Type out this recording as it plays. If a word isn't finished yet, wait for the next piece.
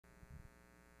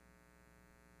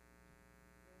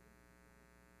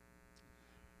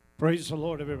Praise the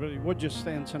Lord, everybody. Would you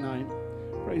stand tonight?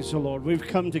 Praise the Lord. We've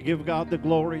come to give God the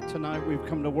glory tonight. We've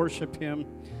come to worship Him.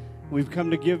 We've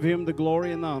come to give Him the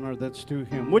glory and the honor that's due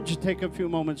Him. Would you take a few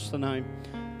moments tonight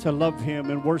to love Him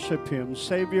and worship Him?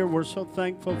 Savior, we're so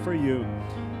thankful for You.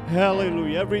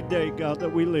 Hallelujah. Every day, God,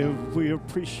 that we live, we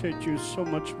appreciate You so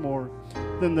much more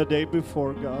than the day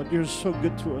before, God. You're so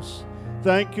good to us.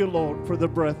 Thank You, Lord, for the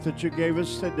breath that You gave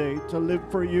us today to live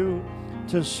for You,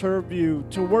 to serve You,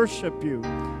 to worship You.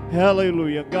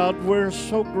 Hallelujah. God, we're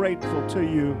so grateful to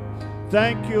You.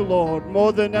 Thank You, Lord,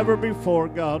 more than ever before,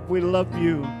 God. We love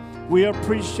You. We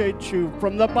appreciate You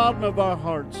from the bottom of our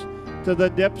hearts to the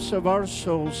depths of our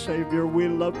souls, Savior. We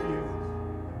love You.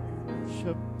 We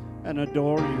worship and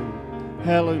adore You.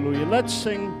 Hallelujah. Let's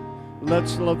sing.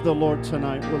 Let's love the Lord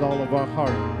tonight with all of our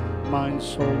heart, mind,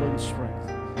 soul, and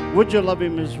strength. Would you love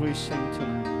Him as we sing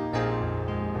tonight?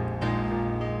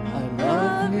 I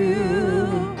love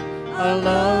You. I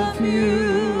love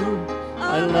You.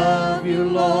 I love You,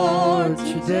 Lord,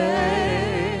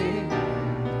 today,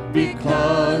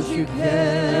 because You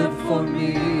cared for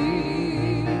me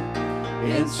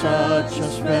in such a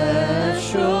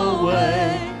special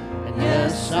way. And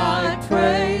yes, I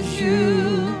praise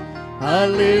You. I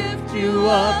lift You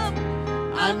up.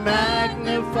 I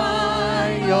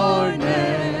magnify Your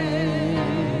name.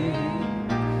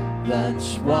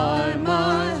 That's why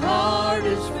my heart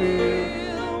is filled.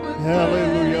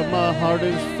 Hallelujah. My heart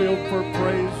is filled for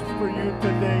praise for You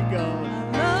today, God.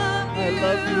 I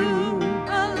love You.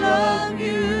 I love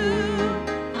You.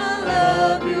 I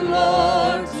love You,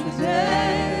 Lord,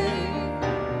 today,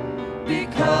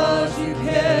 because You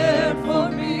cared for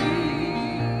me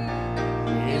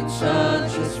in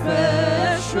such a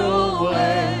special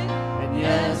way. And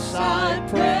yes, I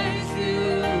praise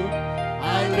You.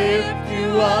 I lift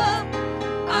You up.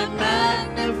 I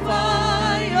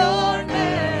magnify Your name.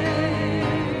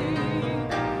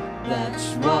 That's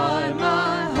why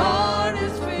my heart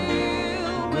is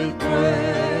filled with praise.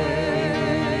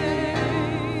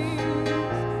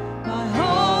 My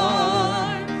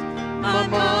heart, my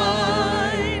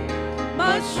mind,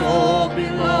 my soul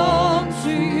belongs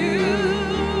to You.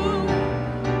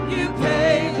 You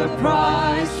paid the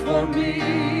price for me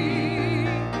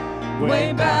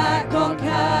way back on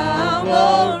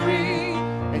Calvary.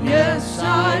 And yes,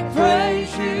 I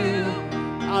praise You.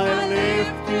 I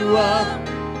lift You up.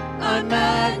 I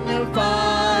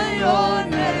magnify Your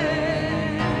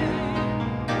name.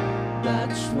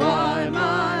 That's why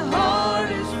my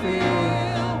heart is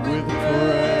filled with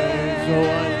praise. Oh,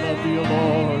 I love You,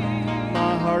 Lord.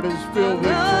 My heart is filled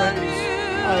with praise.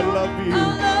 I love You.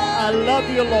 I love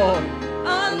You, Lord.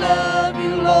 I love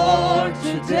You, Lord,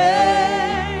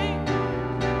 today,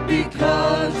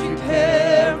 because You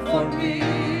care for me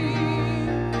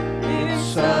in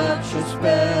such a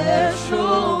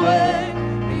special way.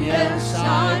 Yes,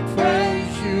 I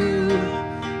praise You.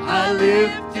 I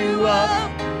lift You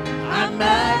up. I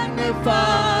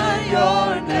magnify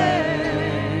Your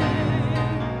name.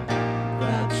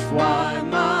 That's why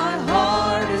my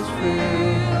heart is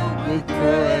filled with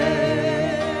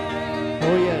praise.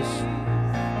 Oh, yes.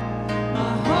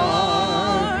 My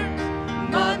heart,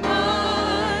 my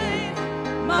mind,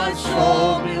 my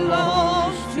soul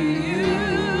belongs to You.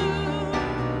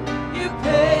 You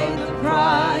paid the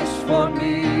price for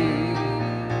me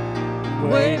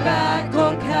way back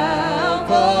on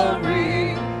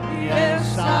Calvary.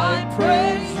 Yes, I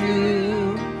praise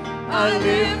You. I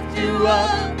lift You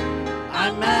up.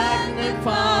 I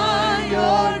magnify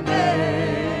Your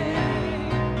name.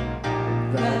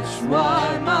 That's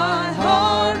why my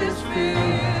heart is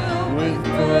filled with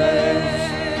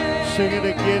praise. Sing it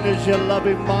again as you love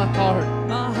Him. My heart,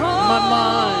 my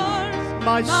mind,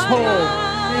 my soul,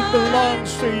 it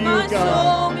belongs to You,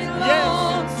 God.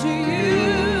 Yes. To You.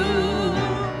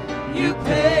 You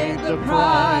paid the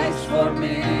price for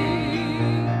me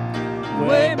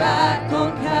way back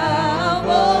on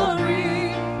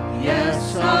Calvary.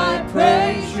 Yes, I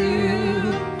praise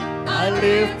You. I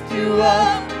lift You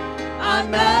up. I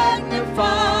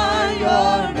magnify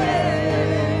Your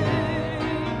name.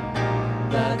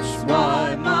 That's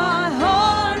why my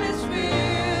heart is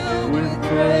filled with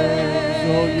praise.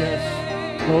 Oh, yes.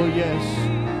 Oh, yes.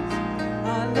 I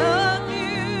love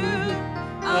You.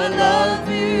 I love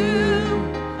You.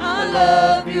 I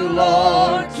love You,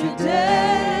 Lord,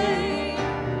 today,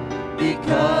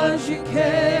 because You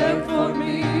cared for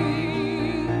me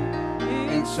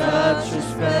in such a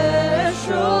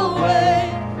special way.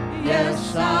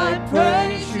 Yes, I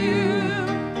praise You.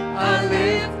 I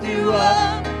lift You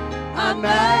up. I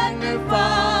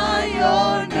magnify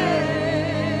Your name.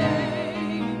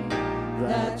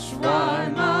 That's why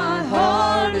my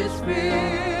heart is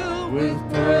filled with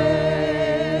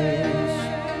praise.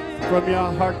 From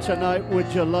your heart tonight,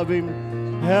 would you love him?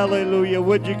 Hallelujah.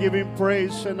 Would you give him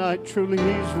praise tonight? Truly,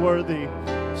 he's worthy.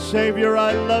 Savior,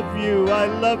 I love you. I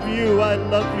love you. I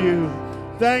love you.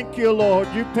 Thank you, Lord.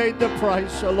 You paid the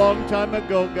price a long time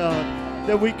ago, God,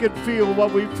 that we could feel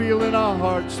what we feel in our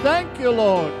hearts. Thank you,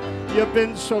 Lord. You've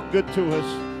been so good to us.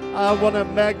 I want to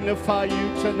magnify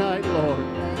you tonight, Lord.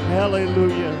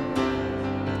 Hallelujah.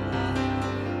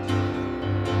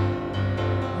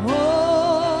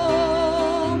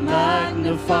 Oh,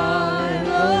 magnify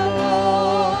the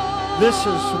Lord. This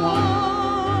is one.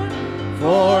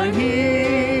 For he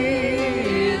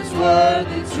is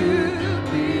worthy to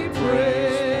be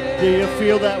praised. Do you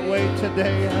feel that way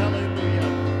today? Hallelujah.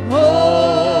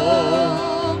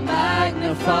 Oh,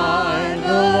 magnify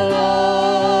the Lord,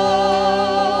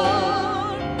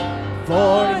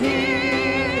 for he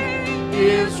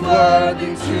is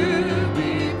worthy to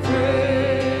be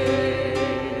praised.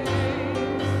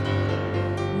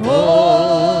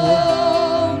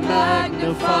 Oh,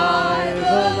 magnify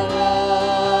the Lord,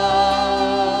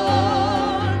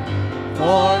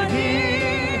 for he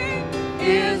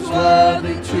is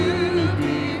worthy to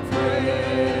be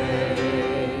praised.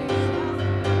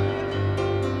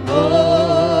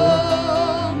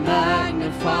 Oh,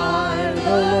 magnify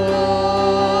the Lord,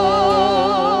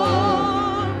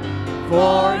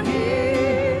 for he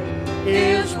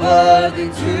is worthy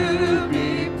to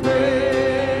be praised.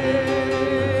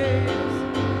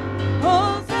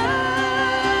 Hosanna,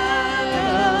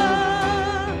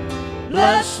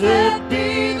 blessed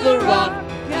be the rock,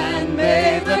 and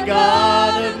may the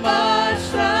God of my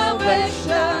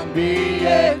salvation be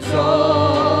exalted.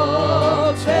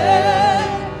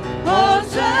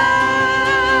 Hosanna,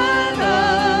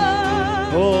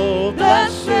 oh,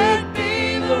 blessed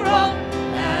be the rock,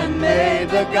 and may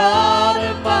the God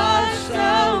of my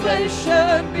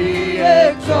salvation be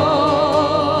exalted.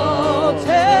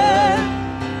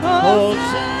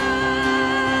 Hosanna,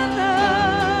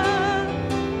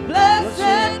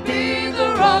 blessed be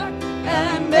the rock,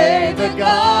 and may the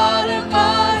God of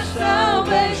my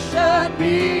salvation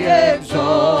be exalted.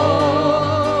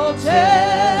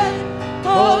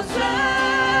 Hosanna,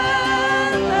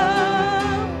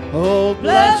 oh,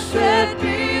 blessed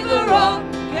be the rock,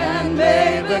 and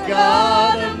may the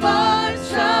God of my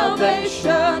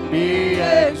salvation be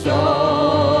exalted.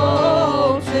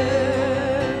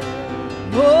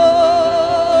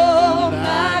 Oh,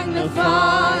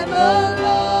 magnify the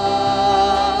Lord,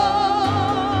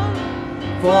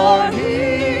 for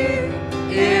he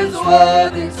is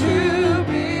worthy to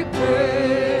be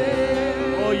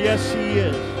praised. Oh, yes, he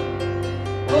is.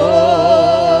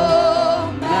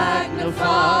 Oh,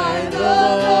 magnify the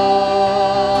Lord,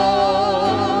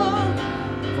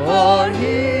 for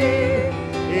he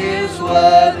is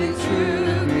worthy to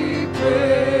be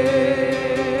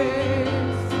praised.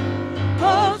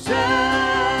 Hosanna,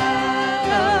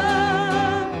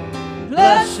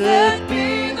 blessed be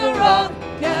the rock,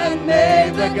 and may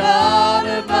the God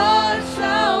of my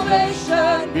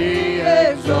salvation be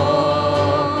exalted.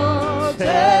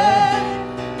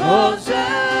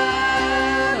 Hosanna,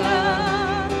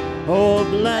 Oh,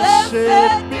 blessed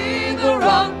blessed be the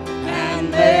rock, and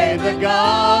may the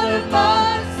God of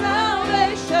my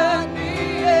salvation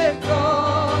be exalted.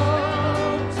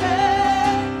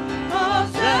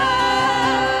 Hosanna,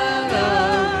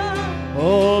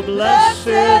 oh, blessed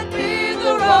blessed be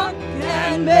the rock,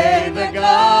 and may the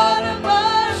God of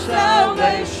my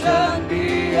salvation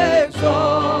be exalted.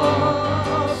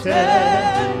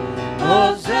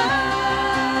 Hosanna,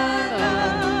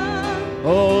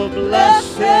 oh,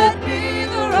 blessed be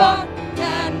the rock,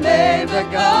 and may the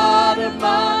God of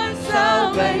my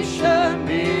salvation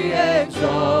be exalted.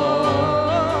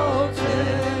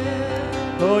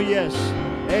 Oh, yes.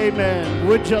 Amen.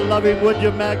 Would you love him? Would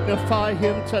you magnify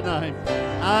him tonight?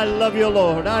 I love you,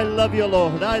 Lord. I love you,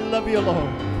 Lord. I love you,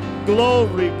 Lord.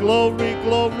 Glory, glory,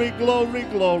 glory, glory,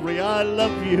 glory. I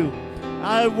love you.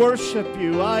 I worship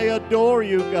you. I adore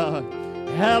you, God.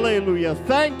 Hallelujah.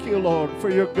 Thank you, Lord, for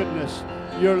your goodness,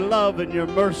 your love, and your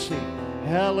mercy.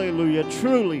 Hallelujah.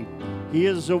 Truly, he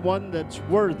is the one that's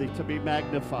worthy to be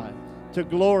magnified, to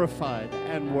glorified,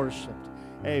 and worshiped.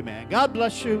 Amen. God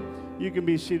bless you. You can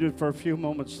be seated for a few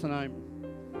moments tonight.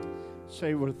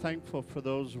 Say we're thankful for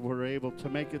those who were able to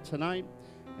make it tonight.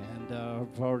 And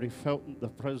I've already felt the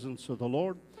presence of the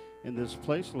Lord in this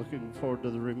place. Looking forward to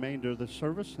the remainder of the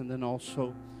service. And then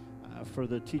also for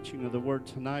the teaching of the word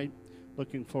tonight.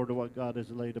 Looking forward to what God has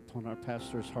laid upon our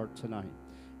pastor's heart tonight.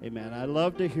 Amen. I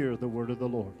love to hear the word of the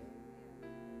Lord.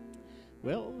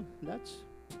 Well, that's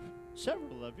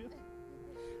several of you.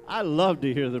 I love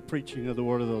to hear the preaching of the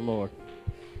word of the Lord.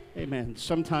 Amen.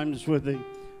 Sometimes with the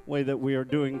way that we are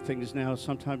doing things now,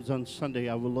 sometimes on Sunday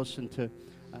I will listen to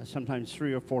sometimes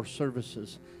 3 or 4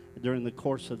 services during the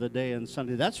course of the day on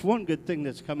Sunday. That's one good thing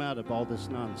that's come out of all this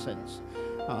nonsense.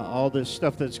 All this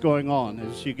stuff that's going on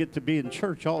is you get to be in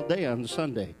church all day on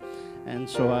Sunday. And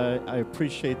so I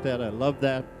appreciate that. I love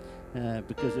that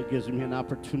because it gives me an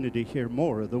opportunity to hear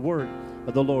more of the word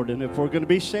of the Lord. And if we're going to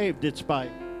be saved, it's by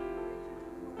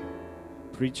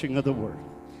preaching of the word.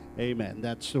 Amen.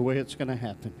 That's the way it's going to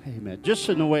happen. Amen. Just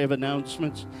in the way of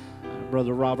announcements,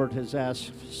 Brother Robert has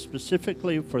asked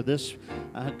specifically for this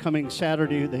coming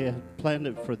Saturday. They had planned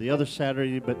it for the other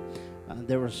Saturday, but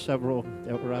there were several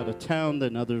that were out of town,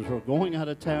 then others were going out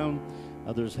of town.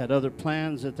 Others had other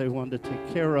plans that they wanted to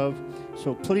take care of.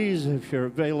 So please, if you're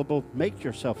available, make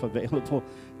yourself available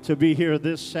to be here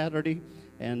this Saturday.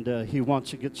 And he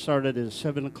wants to get started at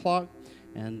 7 o'clock,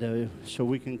 and so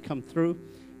we can come through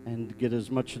and get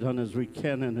as much done as we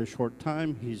can in a short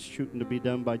time. He's shooting to be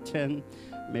done by 10,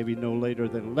 maybe no later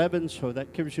than 11. So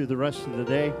that gives you the rest of the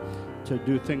day to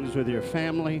do things with your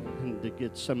family and to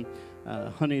get some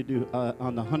honeydew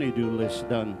on the honeydew list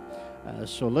done.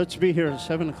 So let's be here at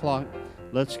 7 o'clock.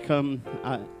 Let's come.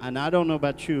 And I don't know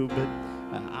about you, but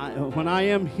when I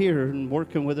am here and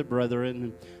working with the brethren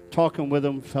and talking with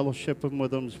them, fellowshipping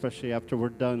with them, especially after we're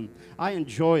done, I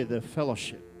enjoy the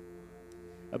fellowship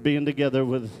of being together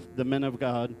with the men of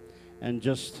God and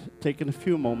just taking a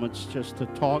few moments just to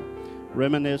talk,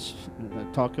 reminisce,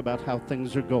 and talk about how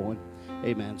things are going.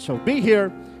 Amen. So be here,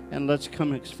 and let's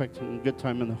come expecting a good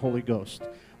time in the Holy Ghost.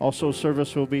 Also,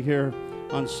 service will be here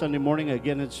on Sunday morning.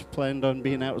 Again, it's planned on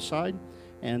being outside,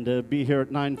 and be here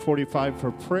at 9:45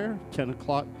 for prayer. 10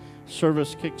 o'clock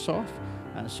service kicks off.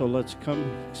 So let's come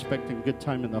expecting a good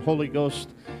time in the Holy Ghost,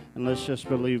 and let's just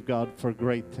believe God for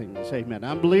great things. Amen.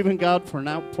 I'm believing God for an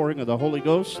outpouring of the Holy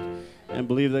Ghost, and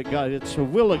believe that God, it's the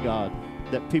will of God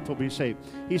that people be saved.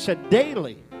 He said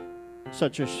daily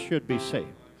such as should be saved.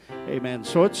 Amen.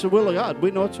 So it's the will of God. We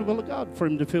know it's the will of God for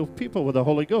him to fill people with the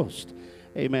Holy Ghost.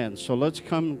 Amen. So let's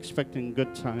come expecting a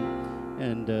good time,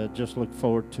 and just look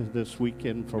forward to this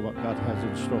weekend for what God has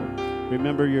in store.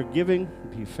 Remember your giving.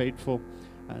 Be faithful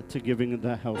to giving in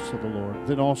the house of the Lord.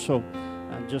 Then also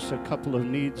just a couple of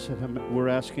needs that we're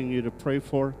asking you to pray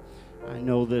for. I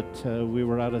know that we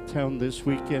were out of town this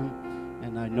weekend,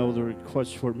 and I know the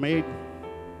requests were made,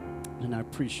 and I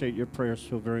appreciate your prayers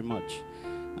so very much.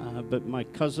 But my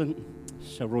cousin,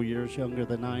 several years younger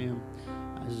than I am,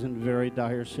 is in a very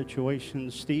dire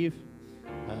situation. Steve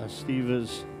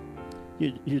is,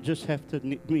 you just have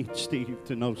to meet Steve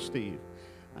to know Steve.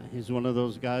 He's one of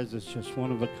those guys that's just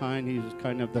one of a kind. He's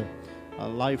kind of the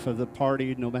life of the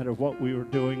party. No matter what we were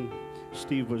doing,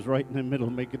 Steve was right in the middle,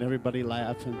 making everybody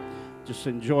laugh and just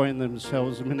enjoying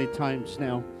themselves. Many times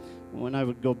now, when I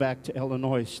would go back to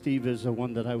Illinois, Steve is the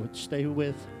one that I would stay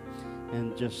with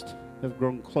and just have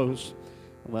grown close.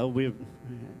 Well,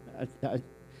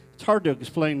 it's hard to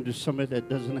explain to somebody that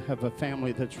doesn't have a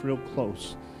family that's real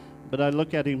close. But I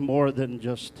look at him more than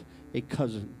just a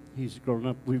cousin. He's grown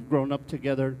up. We've grown up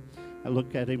together. I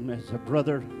look at him as a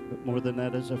brother, but more than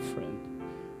that, as a friend,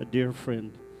 a dear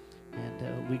friend.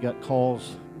 And we got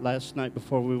calls last night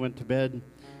before we went to bed,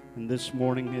 and this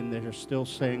morning, and they're still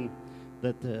saying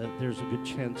that there's a good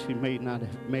chance he may not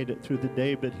have made it through the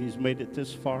day, but he's made it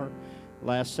this far.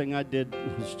 Last thing I did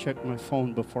was check my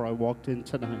phone before I walked in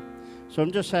tonight. So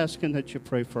I'm just asking that you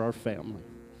pray for our family.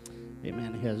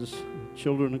 Amen. He has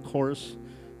children, of course,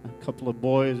 a couple of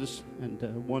boys, and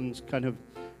one's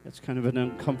it's kind of an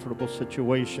uncomfortable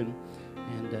situation,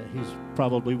 and he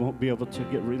probably won't be able to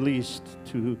get released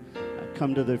to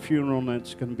come to the funeral, and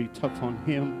it's going to be tough on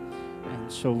him.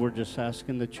 And so we're just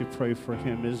asking that you pray for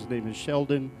him. His name is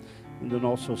Sheldon, and then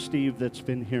also Steve, that's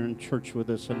been here in church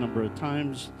with us a number of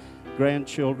times.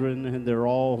 Grandchildren, and they're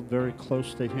all very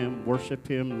close to him, worship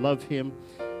him, love him.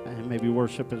 And maybe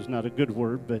worship is not a good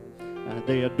word, but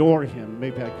they adore him.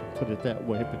 Maybe I can put it that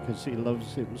way, because he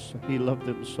loves him. He loved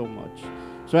them so much.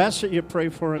 So I ask that you pray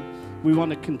for him. We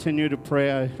want to continue to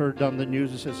pray. I heard on the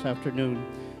news this afternoon,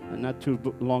 and not too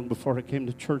long before I came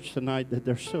to church tonight, that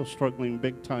they're still struggling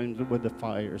big time with the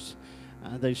fires.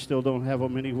 They still don't have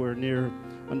them anywhere near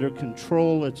under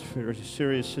control. It's a very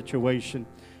serious situation,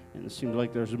 and it seems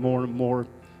like there's more and more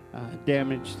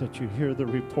damage, that you hear the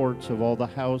reports of all the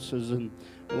houses and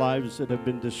lives that have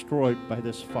been destroyed by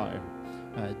this fire,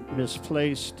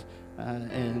 misplaced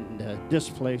and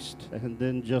displaced, and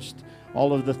then just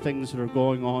all of the things that are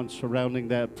going on surrounding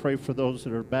that. Pray for those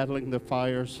that are battling the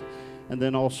fires, and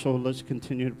then also let's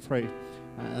continue to pray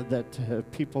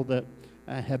that people that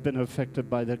have been affected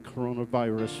by the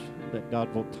coronavirus, that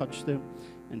God will touch them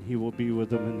and He will be with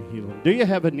them and heal them. Do you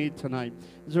have a need tonight?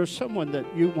 Is there someone that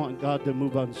you want God to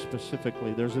move on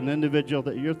specifically? There's an individual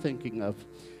that you're thinking of.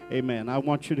 Amen. I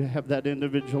want you to have that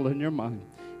individual in your mind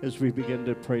as we begin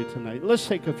to pray tonight. Let's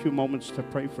take a few moments to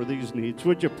pray for these needs.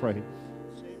 Would you pray?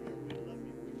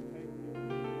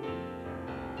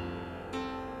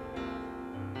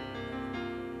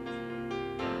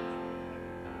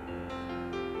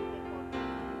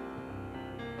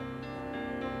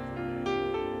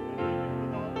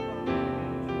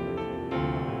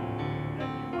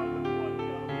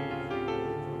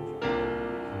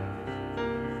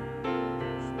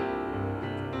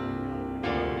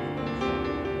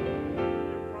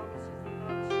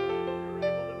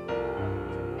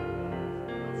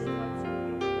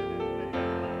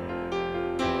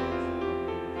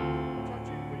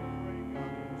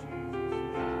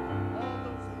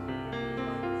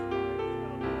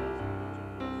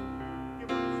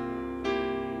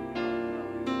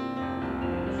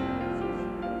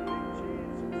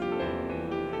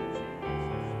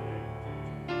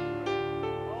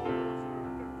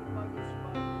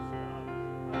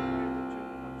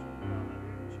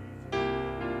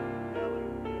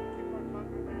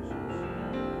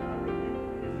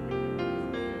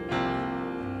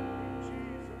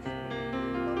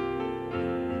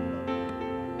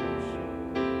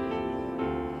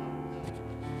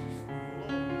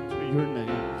 Your name.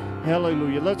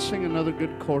 Hallelujah. Let's sing another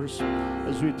good chorus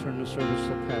as we turn the service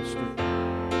to Pastor.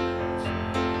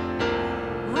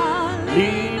 I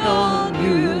lean on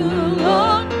you,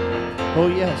 Lord. Oh,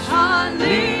 yes. I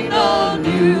lean on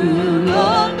you,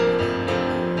 Lord,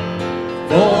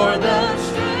 for the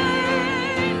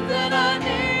strength that I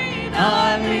need.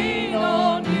 I lean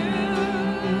on you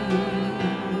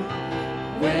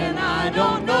when I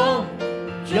don't know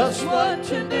just what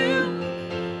to do.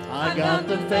 I got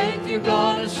the faith you're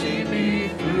gonna see me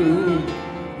through.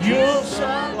 You'll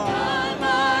supply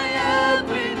my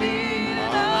every need.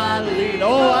 I lean.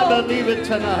 Oh, I believe it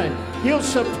tonight. He'll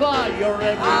supply your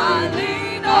every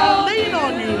need. I lean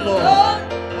on you, Lord.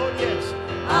 Oh, yes.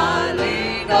 I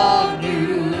lean on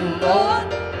you, Lord,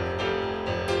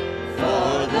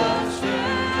 for the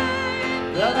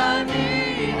strength that I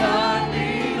need. I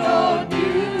lean on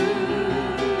you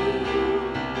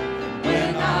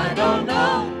when I don't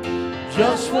know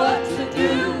just what to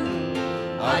do.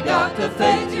 I got the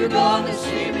faith you're gonna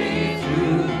see me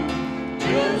through.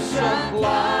 You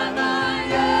supply my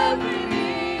every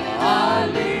need. I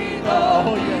lean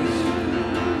on you.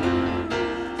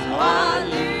 So I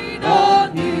lean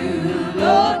on you,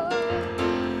 Lord.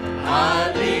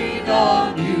 I lean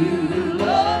on you,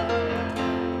 Lord,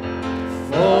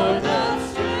 for the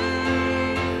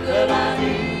strength that I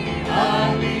need.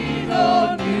 I lean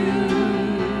on you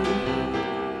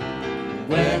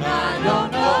when I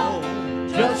don't know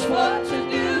just what to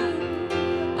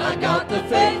do. I got the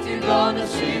faith you're gonna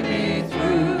see me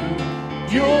through.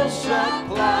 You'll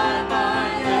supply my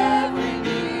every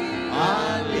need.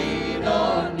 I lean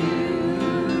on you.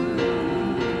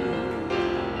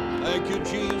 Thank you,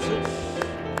 Jesus.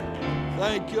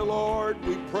 Thank you, Lord.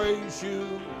 We praise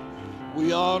you.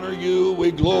 We honor you.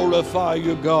 We glorify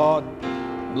you, God.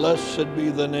 Blessed be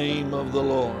the name of the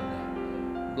Lord.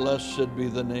 Blessed be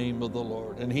the name of the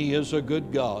Lord. And He is a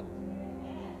good God.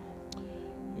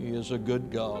 He is a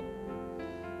good God.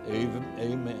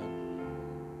 Amen.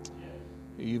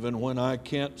 Even when I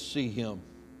can't see Him,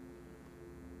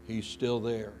 He's still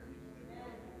there.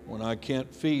 When I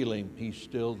can't feel Him, He's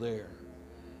still there.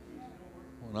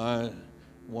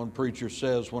 One preacher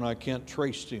says, when I can't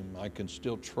trace Him, I can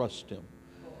still trust Him.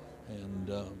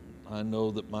 And I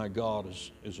know that my God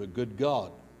is a good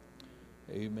God.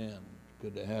 Amen.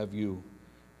 Good to have you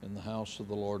in the house of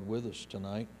the Lord with us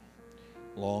tonight.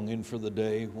 Longing for the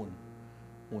day when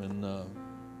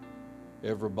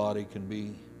everybody can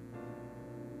be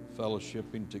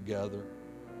fellowshipping together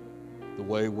the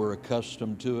way we're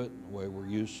accustomed to it, the way we're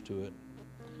used to it.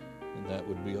 And that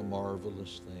would be a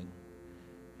marvelous thing.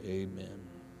 Amen.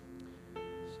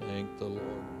 Thank the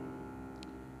Lord.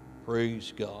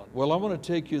 Praise God. Well, I want to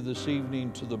take you this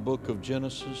evening to the book of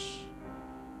Genesis,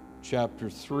 chapter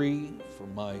 3, for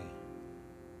my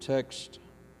text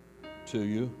to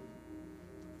you.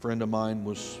 A friend of mine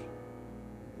was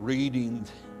reading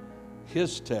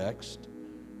his text,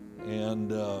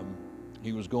 and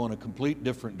he was going a complete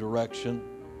different direction.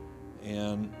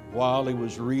 And while he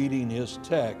was reading his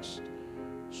text,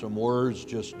 some words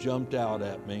just jumped out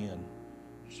at me, and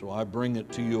so I bring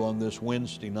it to you on this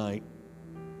Wednesday night.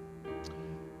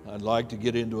 I'd like to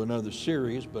get into another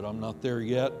series, but I'm not there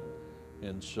yet,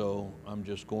 and so I'm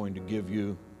just going to give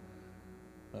you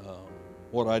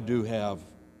what I do have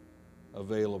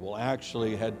available. I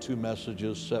actually had 2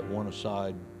 messages, set one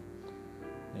aside,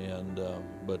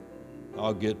 but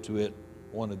I'll get to it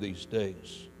one of these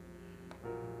days.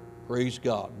 Praise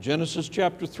God. Genesis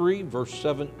chapter 3, verse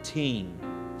 17.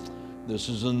 This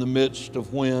is in the midst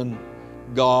of when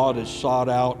God has sought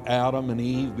out Adam and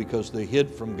Eve because they hid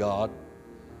from God.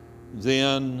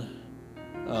 Then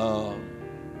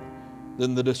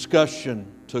the discussion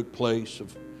took place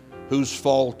of whose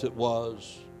fault it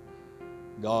was.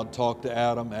 God talked to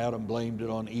Adam. Adam blamed it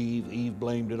on Eve. Eve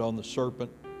blamed it on the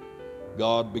serpent.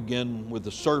 God began with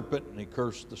the serpent, and he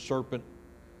cursed the serpent.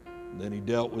 And then he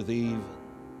dealt with Eve.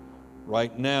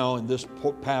 Right now, in this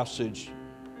passage,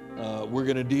 we're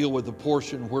going to deal with the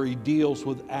portion where he deals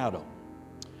with Adam.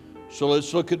 So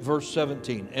let's look at verse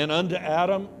 17. And unto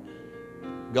Adam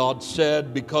God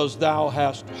said, because thou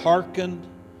hast hearkened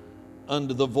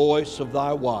unto the voice of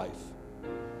thy wife,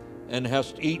 and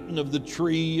hast eaten of the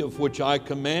tree of which I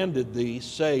commanded thee,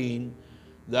 saying,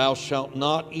 thou shalt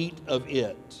not eat of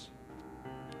it.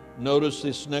 Notice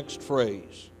this next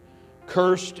phrase.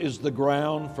 Cursed is the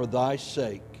ground for thy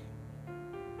sake.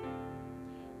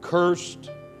 Cursed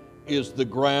is the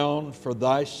ground for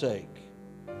thy sake.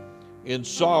 In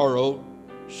sorrow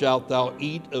shalt thou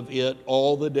eat of it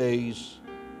all the days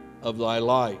of thy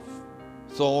life.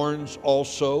 Thorns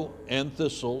also and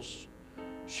thistles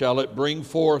shall it bring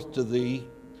forth to thee.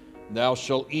 Thou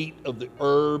shalt eat of the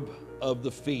herb of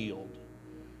the field.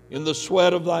 In the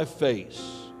sweat of thy face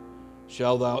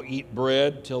shalt thou eat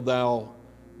bread till thou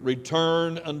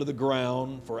return unto the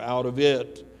ground, for out of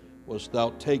it wast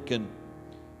thou taken.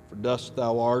 For dust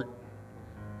thou art,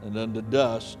 and unto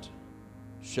dust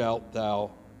shalt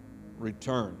thou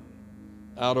return.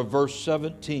 Out of verse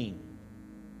 17,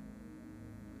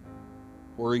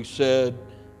 where he said,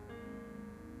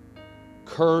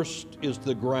 cursed is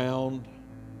the ground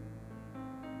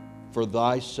for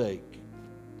thy sake.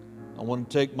 I want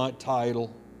to take my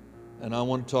title and I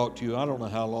want to talk to you. I don't know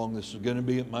how long this is going to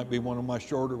be. It might be one of my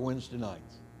shorter Wednesday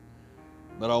nights.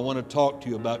 But I want to talk to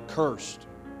you about cursed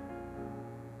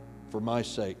for my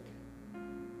sake.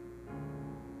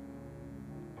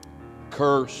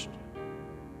 Cursed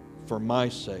for my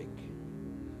sake.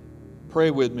 Pray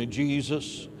with me.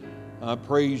 Jesus, I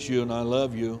praise you and I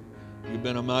love you. You've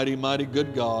been a mighty, mighty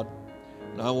good God.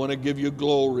 And I want to give you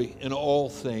glory in all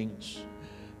things.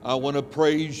 I want to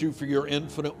praise you for your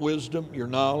infinite wisdom, your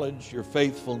knowledge, your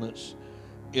faithfulness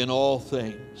in all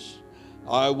things.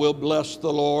 I will bless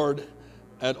the Lord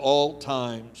at all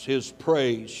times. His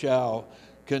praise shall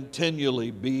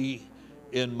continually be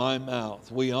in my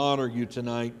mouth. We honor you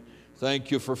tonight.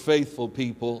 Thank you for faithful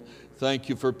people. Thank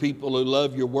you for people who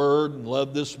love your word and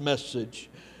love this message.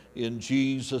 In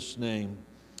Jesus' name,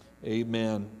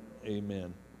 amen.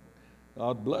 Amen.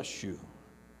 God bless you.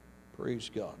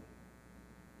 Praise God.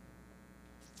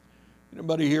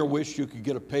 Anybody here wish you could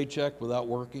get a paycheck without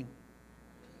working?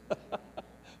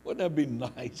 Wouldn't that be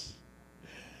nice?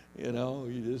 You know,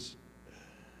 you just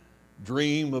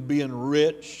dream of being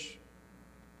rich,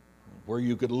 where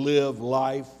you could live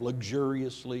life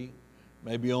luxuriously,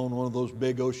 maybe own one of those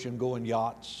big ocean-going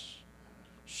yachts,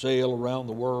 sail around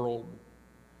the world,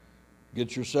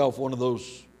 get yourself one of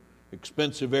those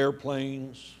expensive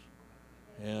airplanes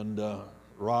and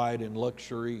ride in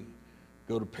luxury,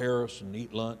 go to Paris and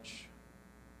eat lunch.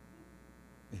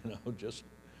 You know, just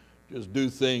do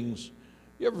things.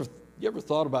 You ever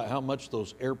thought about how much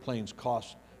those airplanes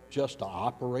cost just to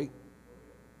operate?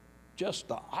 Just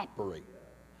to operate.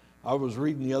 I was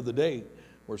reading the other day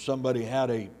where somebody had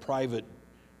a private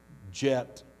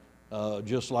jet,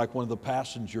 just like one of the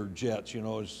passenger jets, you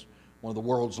know, is one of the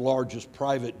world's largest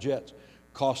private jets,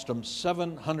 cost them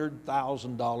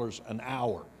 $700,000 an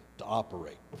hour to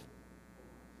operate.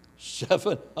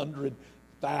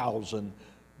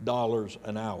 $700,000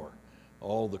 an hour.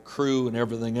 All the crew and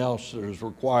everything else that is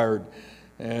required.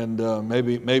 And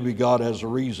maybe God has a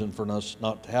reason for us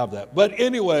not to have that. But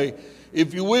anyway,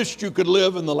 if you wished you could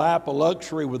live in the lap of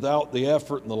luxury without the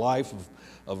effort and the life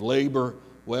of labor,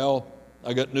 well,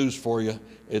 I got news for you.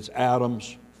 It's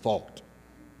Adam's fault.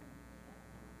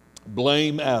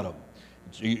 Blame Adam.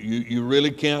 You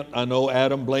really can't. I know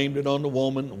Adam blamed it on the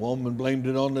woman blamed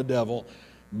it on the devil,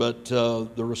 but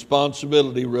the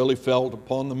responsibility really fell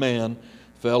upon the man,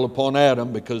 fell upon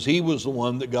Adam, because he was the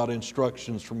one that got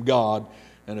instructions from God.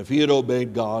 And if he had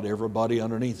obeyed God, everybody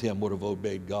underneath him would have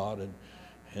obeyed God.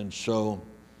 And so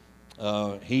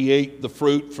he ate the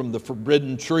fruit from the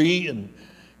forbidden tree,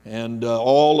 and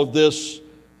all of this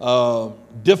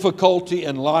difficulty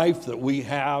in life that we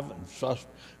have and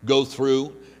go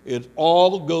through, it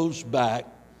all goes back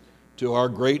to our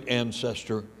great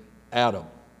ancestor, Adam.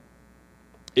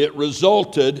 It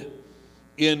resulted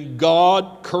in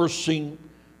God cursing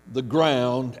the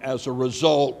ground as a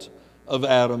result of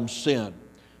Adam's sin.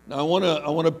 Now I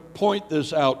want to point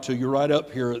this out to you right up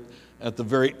here at the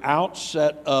very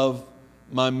outset of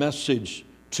my message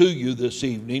to you this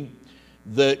evening,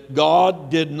 that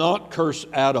God did not curse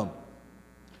Adam.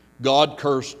 God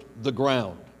cursed the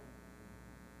ground.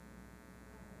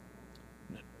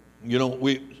 You know,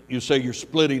 you say you're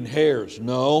splitting hairs.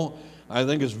 No, I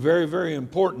think it's very, very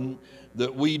important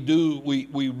that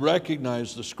we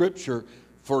recognize the Scripture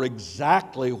for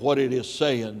exactly what it is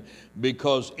saying,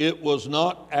 because it was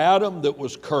not Adam that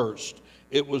was cursed.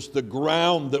 It was the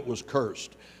ground that was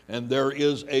cursed. And there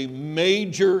is a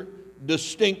major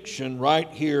distinction right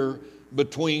here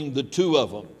between the two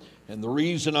of them. And the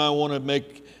reason I want to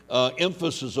make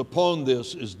emphasis upon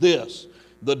this is this: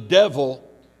 the devil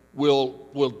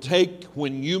will take,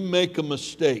 when you make a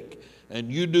mistake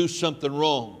and you do something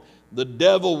wrong, the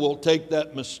devil will take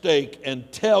that mistake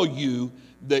and tell you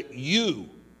that you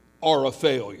are a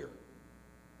failure.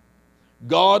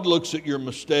 God looks at your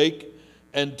mistake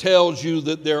and tells you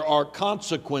that there are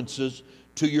consequences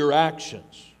to your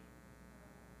actions.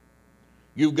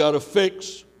 You've got to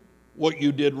fix what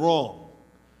you did wrong.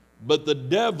 But the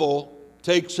devil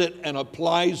takes it and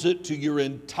applies it to your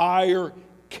entire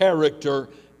character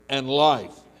and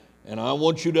life. And I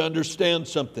want you to understand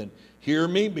something. Hear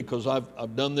me, because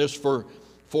I've done this for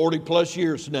 40 plus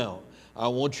years now. I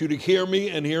want you to hear me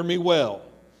and hear me well.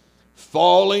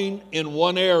 Falling in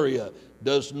one area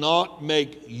does not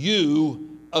make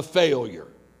you a failure.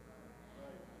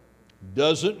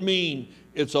 Doesn't mean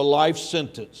it's a life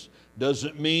sentence.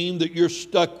 Doesn't mean that you're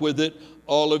stuck with it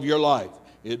all of your life.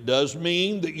 It does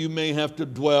mean that you may have to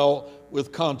dwell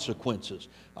with consequences.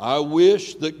 I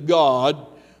wish that God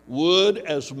would,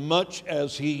 as much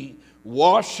as He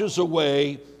washes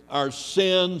away our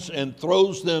sins and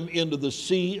throws them into the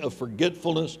sea of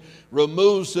forgetfulness,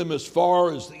 removes them as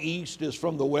far as the east is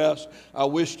from the west, I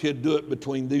wish He'd do it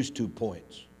between these 2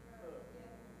 points.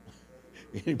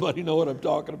 Anybody know what I'm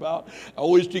talking about? I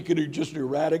wish He could just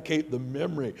eradicate the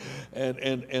memory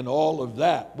and all of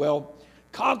that. Well,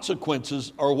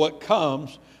 consequences are what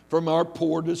comes from our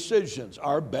poor decisions,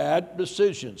 our bad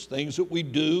decisions, things that we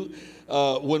do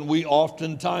when we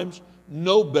oftentimes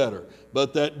know better.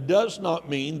 But that does not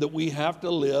mean that we have to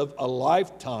live a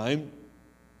lifetime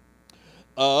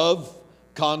of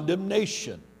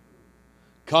condemnation.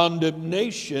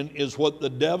 Condemnation is what the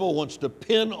devil wants to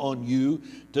pin on you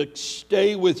to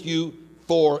stay with you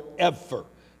forever.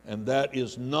 And that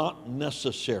is not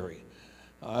necessary.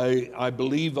 I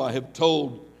believe I have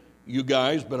told you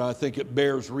guys, but I think it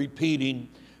bears repeating,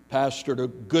 pastored a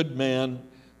good man,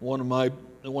 one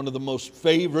of the most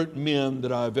favorite men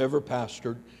that I've ever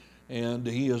pastored, and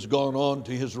he has gone on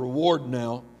to his reward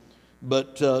now.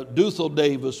 But Duthel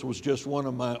Davis was just one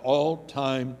of my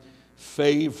all-time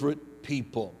favorite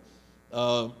people.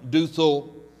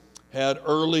 Duthel had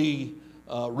early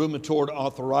rheumatoid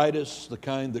arthritis, the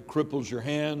kind that cripples your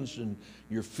hands and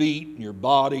your feet and your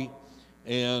body,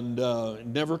 and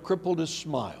never crippled his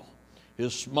smile.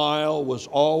 His smile was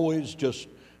always just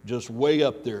way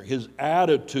up there. His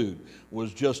attitude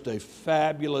was just a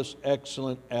fabulous,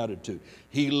 excellent attitude.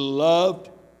 He loved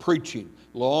preaching.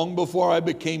 Long before I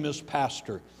became his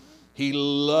pastor, he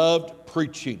loved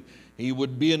preaching. He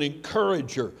would be an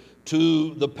encourager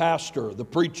to the pastor, the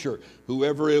preacher,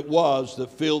 whoever it was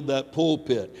that filled that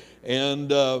pulpit.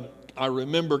 And I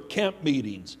remember camp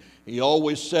meetings. He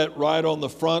always sat right on the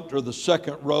front or the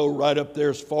second row, right up there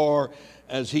as far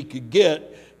as he could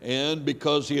get. And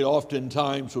because he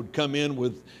oftentimes would come in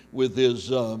with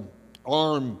his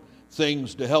arm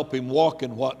things to help him walk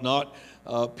and whatnot,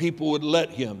 people would let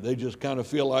him. They just kind of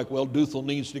feel like, well, Duthel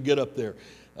needs to get up there.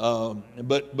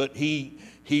 But he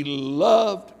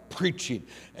loved preaching.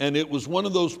 And it was one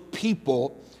of those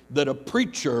people that a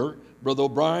preacher, Brother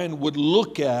O'Brien, would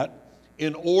look at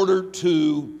in order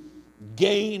to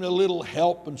gain a little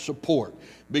help and support,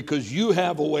 because you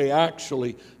have a way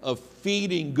actually of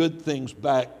feeding good things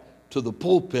back to the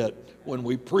pulpit when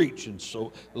we preach, and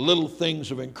so little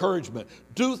things of encouragement.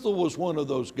 Duthel was one of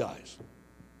those guys.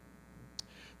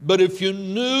 But if you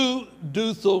knew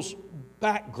Duthel's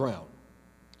background,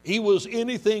 he was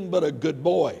anything but a good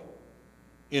boy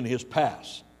in his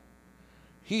past.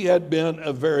 He had been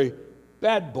a very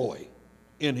bad boy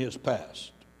in his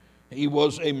past. He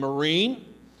was a Marine,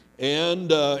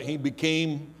 and he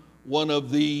became one of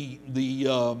the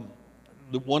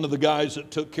guys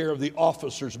that took care of the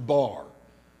officers' bar.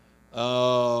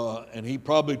 And he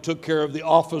probably took care of the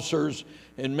officers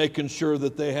in making sure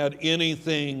that they had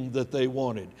anything that they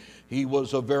wanted. He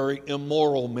was a very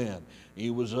immoral man.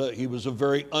 He was a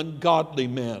very ungodly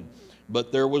man.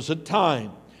 But there was a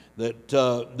time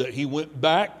that he went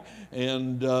back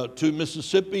and to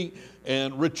Mississippi,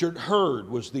 and Richard Hurd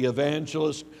was the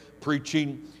evangelist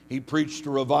preaching. He preached a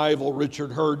revival.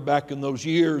 Richard Hurd, back in those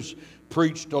years,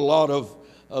 preached a lot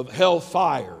of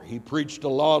hellfire. He preached a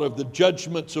lot of the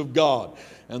judgments of God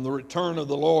and the return of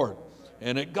the Lord.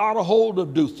 And it got a hold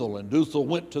of Duthel, and Duthel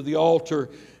went to the altar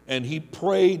and he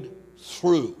prayed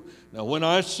through. Now, when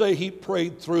I say he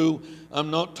prayed through, I'm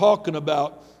not talking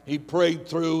about he prayed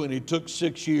through and he took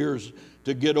 6 years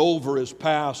to get over his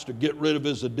past, to get rid of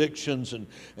his addictions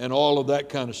and all of that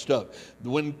kind of stuff.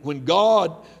 When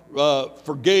God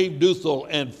forgave Duthel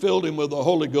and filled him with the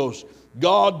Holy Ghost,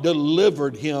 God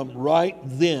delivered him right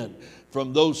then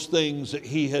from those things that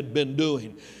he had been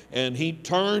doing. And he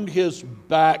turned his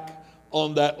back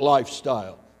on that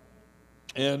lifestyle.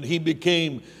 And he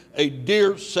became a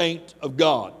dear saint of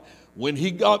God. When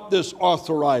he got this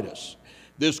arthritis,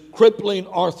 this crippling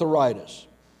arthritis,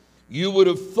 you would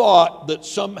have thought that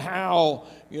somehow,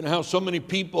 you know how so many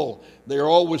people, they're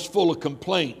always full of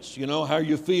complaints. You know, how are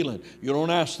you feeling? You don't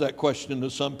ask that question to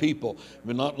some people,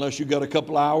 but not unless you got a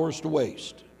couple hours to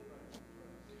waste.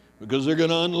 Because they're going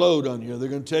to unload on you. They're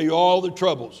going to tell you all the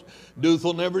troubles.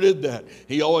 Duthel never did that.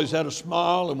 He always had a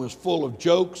smile and was full of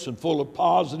jokes and full of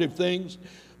positive things,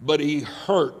 but he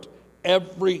hurt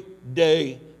every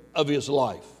day of his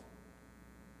life.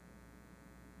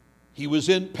 He was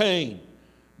in pain,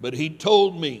 but he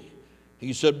told me,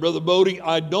 he said, Brother Bodie,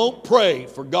 I don't pray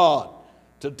for God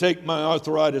to take my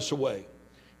arthritis away.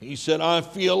 He said, I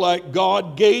feel like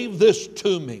God gave this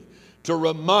to me to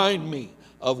remind me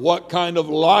of what kind of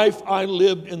life I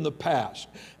lived in the past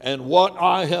and what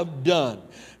I have done.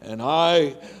 And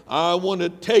I want to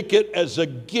take it as a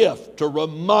gift to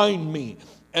remind me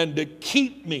and to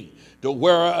keep me to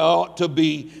where I ought to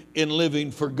be in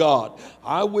living for God.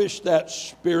 I wish that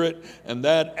spirit and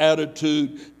that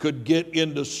attitude could get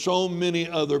into so many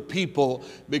other people,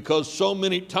 because so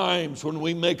many times when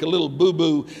we make a little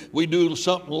boo-boo, we do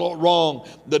something wrong,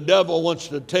 the devil wants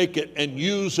to take it and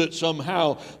use it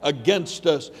somehow against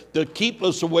us to keep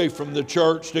us away from the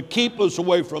church, to keep us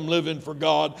away from living for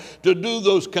God, to do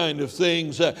those kind of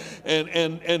things. And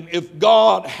if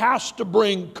God has to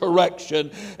bring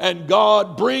correction and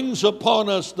God brings upon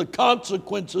us the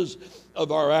consequences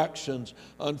of our actions,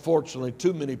 unfortunately,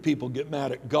 too many people get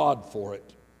mad at God for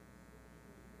it.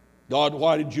 God,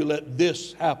 why did you let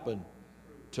this happen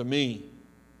to me?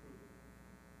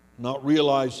 Not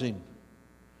realizing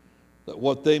that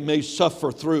what they may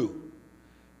suffer through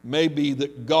may be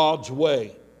that God's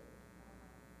way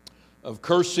of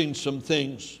cursing some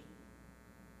things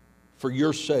for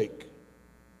your sake.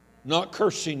 Not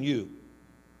cursing you.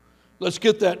 Let's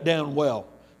get that down well.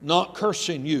 Not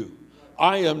cursing you.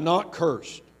 I am not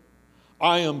cursed.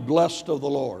 I am blessed of the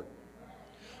Lord.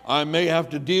 I may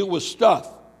have to deal with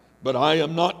stuff, but I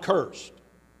am not cursed.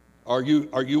 Are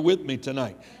you with me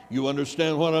tonight? You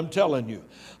understand what I'm telling you?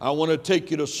 I want to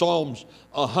take you to Psalms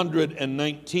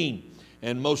 119.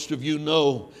 And most of you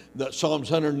know that Psalms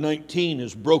 119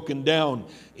 is broken down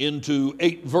into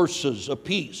 8 verses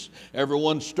apiece.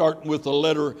 Everyone starting with a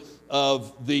letter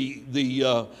of the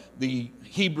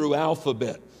Hebrew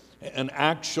alphabet. And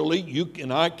actually, you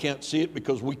and I can't see it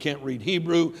because we can't read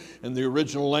Hebrew in the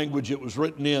original language it was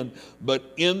written in.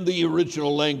 But in the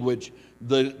original language,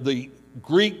 the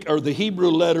Greek or the Hebrew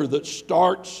letter that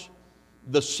starts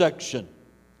the section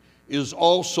is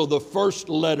also the first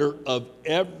letter of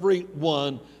every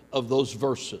one of those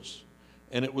verses.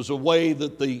 And it was a way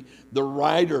that the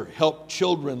writer helped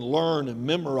children learn and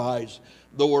memorize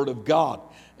the Word of God.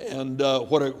 And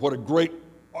what a great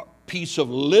piece of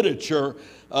literature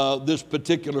this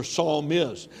particular psalm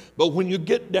is. But when you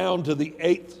get down to the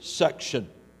 8th section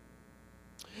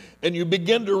and you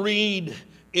begin to read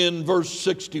in verse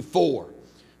 64,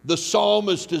 the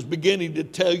psalmist is beginning to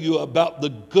tell you about the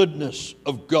goodness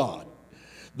of God.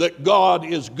 That God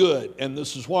is good. And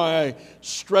this is why I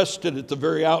stressed it at the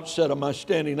very outset of my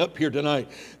standing up here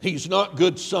tonight. He's not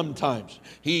good sometimes.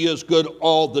 He is good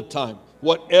all the time.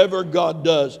 Whatever God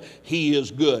does, He is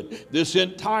good. This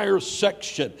entire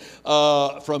section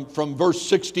from verse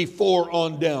 64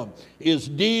 on down is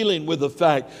dealing with the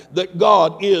fact that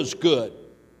God is good.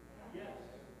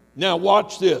 Now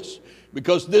watch this,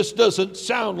 because this doesn't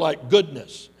sound like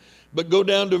goodness. But go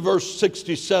down to verse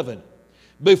 67.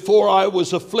 Before I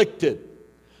was afflicted,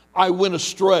 I went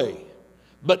astray.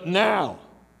 But now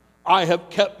I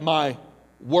have kept my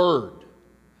word,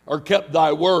 or kept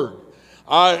thy word.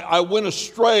 I went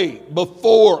astray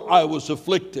before I was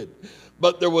afflicted.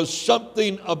 But there was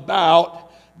something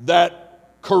about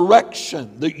that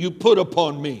correction that you put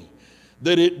upon me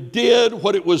that it did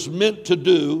what it was meant to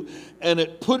do, and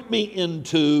it put me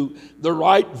into the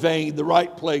right vein, the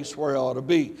right place where I ought to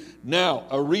be. Now,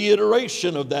 a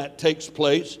reiteration of that takes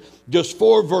place just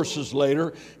 4 verses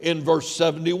later in verse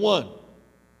 71.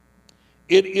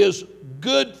 It is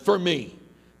good for me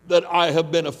that I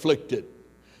have been afflicted,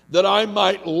 that I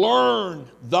might learn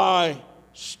thy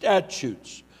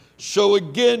statutes. So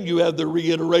again, you have the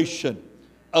reiteration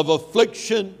of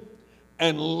affliction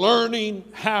and learning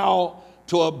how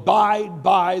to abide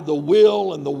by the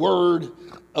will and the word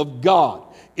of God.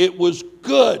 It was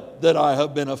good that I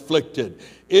have been afflicted.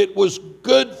 It was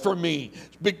good for me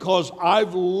because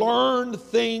I've learned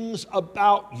things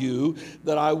about you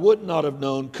that I would not have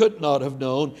known, could not have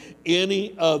known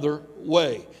any other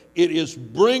way. It is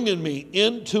bringing me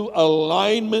into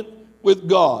alignment with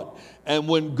God. And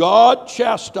when God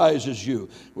chastises you,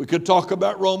 we could talk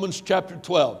about Romans chapter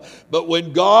 12, but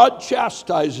when God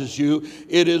chastises you,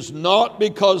 it is not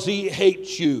because He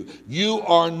hates you. You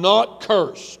are not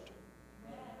cursed.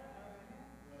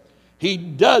 He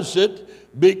does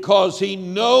it because He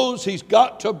knows He's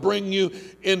got to bring you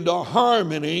into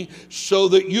harmony so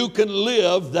that you can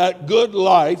live that good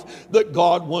life that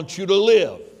God wants you to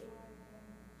live.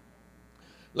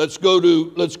 Let's go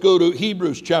to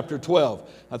Hebrews chapter 12.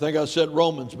 I think I said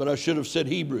Romans, but I should have said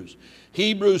Hebrews.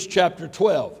 Hebrews chapter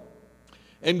 12.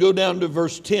 And go down to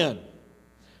verse 10.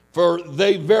 For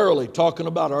they verily, talking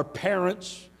about our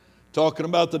parents, talking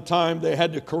about the time they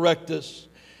had to correct us.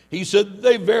 He said,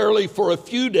 they verily for a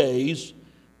few days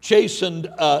chastened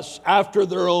us after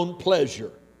their own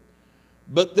pleasure.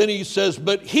 But then he says,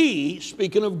 but He,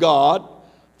 speaking of God,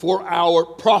 for our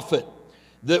profit,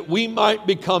 that we might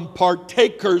become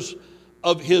partakers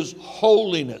of His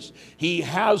holiness. He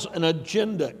has an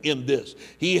agenda in this.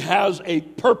 He has a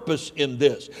purpose in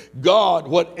this. God,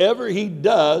 whatever He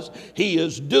does, He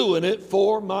is doing it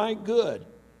for my good.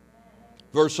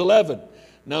 Verse 11,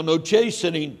 now no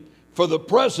chastening for the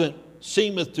present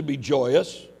seemeth to be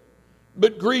joyous,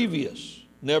 but grievous.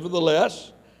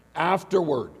 Nevertheless,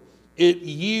 afterward it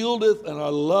yieldeth, and I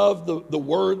love the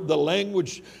word, the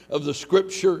language of the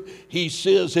Scripture. He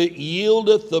says, it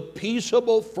yieldeth the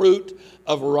peaceable fruit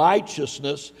of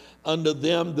righteousness unto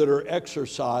them that are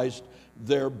exercised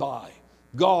thereby.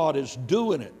 God is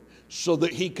doing it so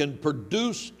that He can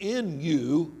produce in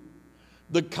you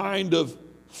the kind of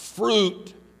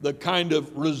fruit, the kind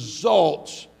of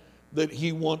results that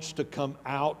He wants to come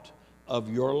out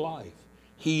of your life.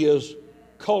 He is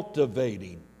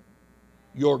cultivating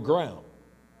your ground.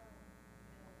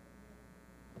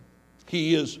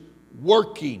 He is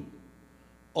working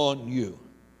on you.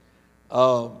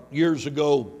 Years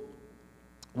ago,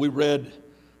 we read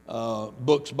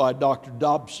books by Dr.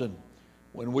 Dobson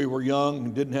when we were young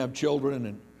and didn't have children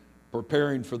and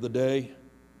preparing for the day.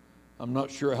 I'm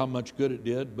not sure how much good it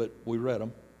did, but we read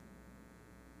them.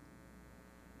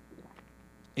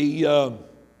 He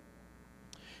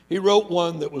wrote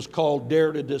one that was called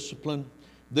Dare to Discipline.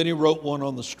 Then he wrote one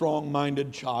on the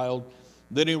strong-minded child.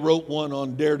 Then he wrote one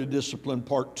on Dare to Discipline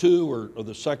Part 2 or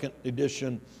the second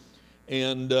edition.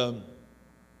 And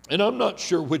I'm not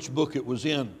sure which book it was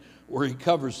in where he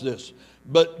covers this.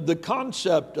 But the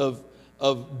concept of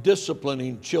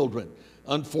disciplining children,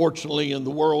 unfortunately in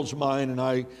the world's mind, and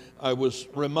I was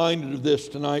reminded of this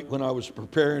tonight when I was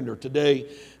preparing, or today,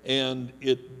 and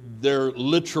they're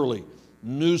literally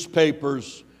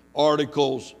newspapers,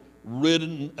 articles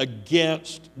written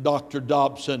against Dr.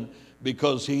 Dobson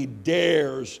because he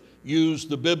dares use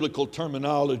the biblical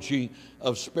terminology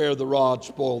of spare the rod,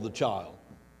 spoil the child.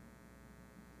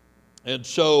 And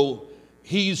so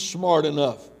he's smart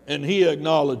enough, and he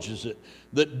acknowledges it,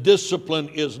 that discipline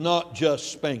is not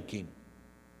just spanking.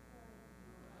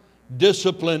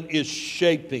 Discipline is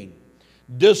shaping.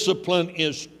 Discipline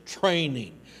is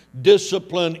training.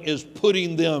 Discipline is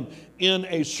putting them in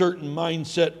a certain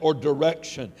mindset or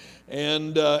direction.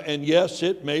 And yes,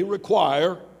 it may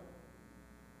require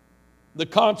the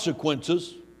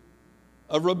consequences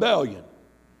of rebellion.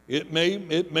 It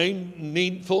may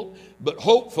needful, but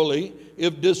hopefully,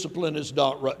 if discipline is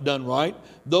not done right,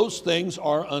 those things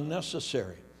are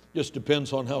unnecessary. Just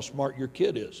depends on how smart your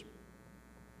kid is.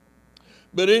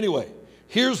 But anyway,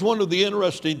 here's one of the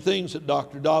interesting things that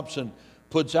Dr. Dobson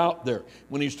puts out there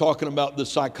when he's talking about the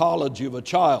psychology of a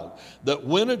child. That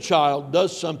when a child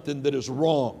does something that is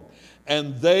wrong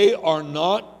and they are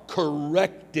not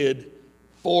corrected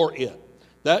for it,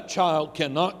 that child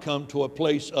cannot come to a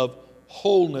place of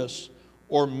wholeness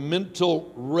or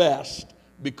mental rest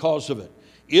because of it.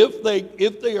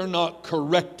 if they are not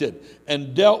corrected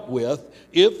and dealt with,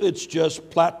 if it's just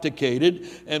plasticated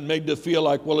and made to feel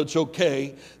like, well, it's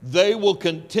okay, they will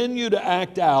continue to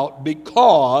act out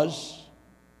because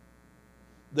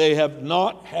they have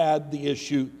not had the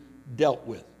issue dealt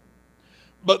with.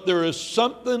 But there is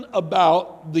something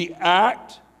about the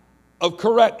act of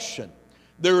correction.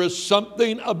 There is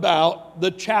something about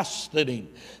the chastening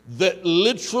that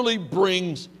literally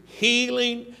brings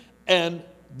healing and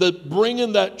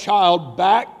bringing that child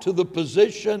back to the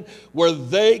position where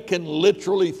they can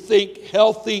literally think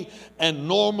healthy and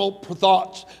normal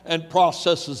thoughts and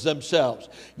processes themselves.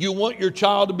 You want your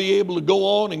child to be able to go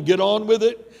on and get on with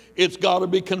it? It's got to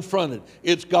be confronted.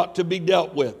 It's got to be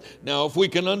dealt with. Now, if we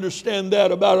can understand that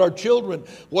about our children,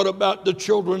 what about the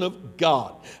children of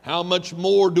God? How much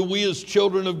more do we as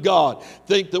children of God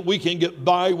think that we can get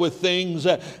by with things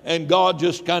and God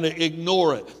just kind of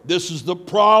ignore it? This is the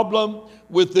problem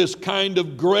with this kind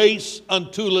of grace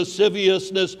unto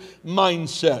lasciviousness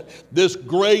mindset. This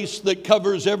grace that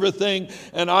covers everything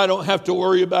and I don't have to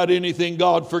worry about anything.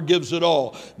 God forgives it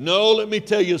all. No, let me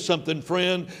tell you something,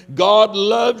 friend. God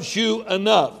loves you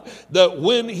enough that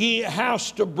when He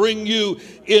has to bring you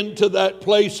into that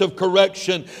place of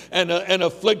correction and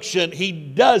affliction, He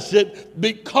does it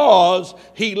because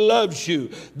He loves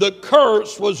you. The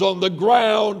curse was on the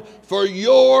ground for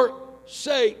your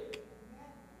sake.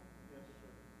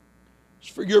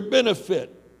 For your benefit.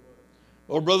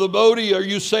 Or Brother Bodie, are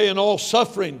you saying all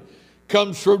suffering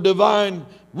comes from divine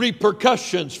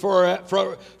repercussions for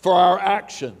our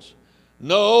actions?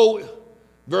 No,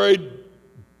 very,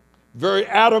 very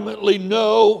adamantly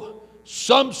no.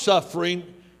 Some suffering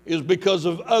is because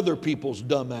of other people's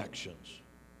dumb actions.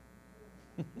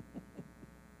 It's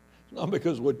not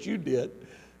because of what you did.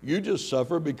 You just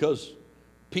suffer because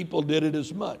people did it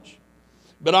as much.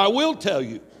 But I will tell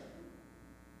you,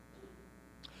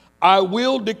 I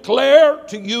will declare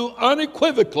to you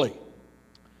unequivocally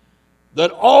that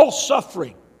all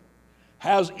suffering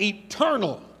has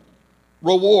eternal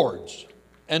rewards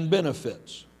and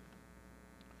benefits.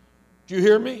 Do you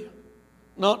hear me?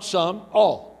 Not some,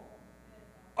 all.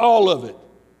 All of it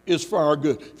is for our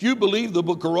good. If you believe the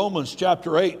book of Romans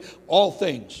chapter 8, all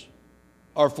things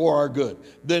are for our good,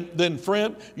 then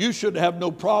friend, you should have no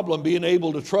problem being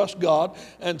able to trust God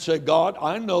and say, God,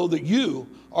 I know that you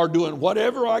are doing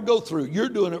whatever I go through. You're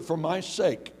doing it for my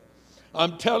sake.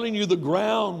 I'm telling you, the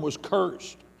ground was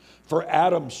cursed for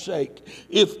Adam's sake.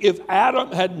 If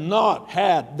Adam had not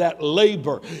had that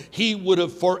labor, he would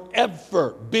have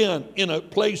forever been in a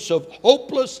place of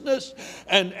hopelessness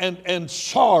and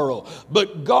sorrow.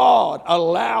 But God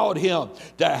allowed him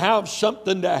to have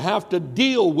something to have to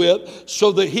deal with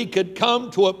so that he could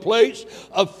come to a place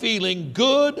of feeling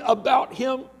good about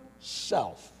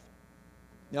himself.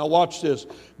 Now watch this.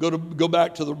 Go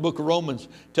back to the book of Romans.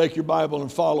 Take your Bible and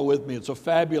follow with me. It's a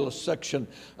fabulous section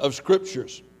of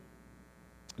scriptures.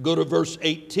 Go to verse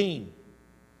 18.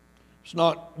 It's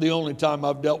not the only time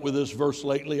I've dealt with this verse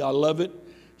lately. I love it.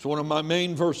 It's one of my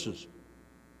main verses.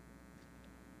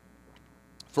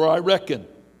 For I reckon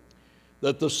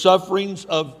that the sufferings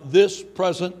of this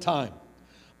present time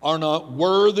are not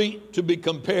worthy to be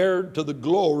compared to the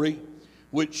glory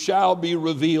which shall be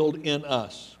revealed in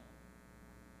us.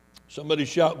 Somebody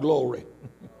shout glory.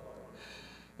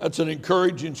 That's an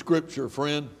encouraging scripture,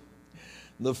 friend.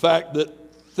 The fact that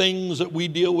things that we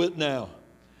deal with now,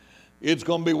 it's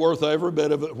going to be worth every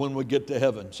bit of it when we get to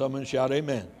heaven. Someone shout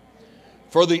amen.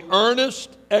 For the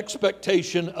earnest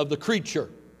expectation of the creature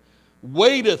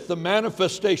waiteth the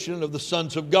manifestation of the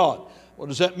sons of God. What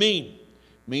does that mean? It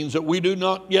means that we do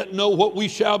not yet know what we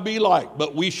shall be like,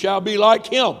 but we shall be like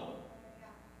Him.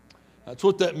 That's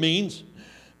what that means.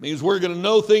 Means we're going to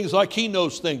know things like He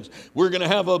knows things. We're going to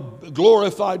have a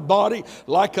glorified body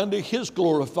like unto His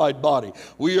glorified body.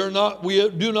 We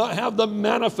do not have the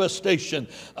manifestation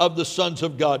of the sons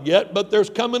of God yet, but there's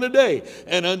coming a day.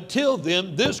 And until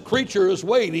then, this creature is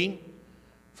waiting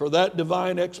for that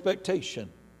divine expectation.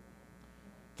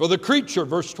 For the creature,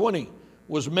 verse 20,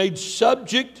 was made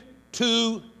subject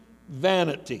to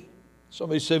vanity.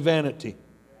 Somebody say vanity.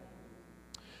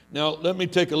 Now, let me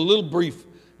take a little brief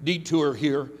detour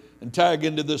here and tag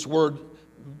into this word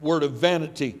of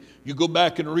vanity. You go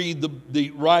back and read the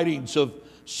writings of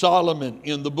Solomon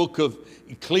in the book of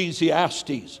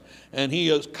Ecclesiastes, and he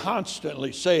is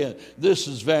constantly saying this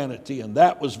is vanity and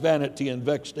that was vanity and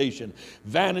vexation.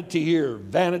 Vanity here,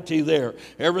 vanity there.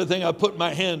 Everything I put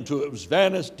my hand to, it was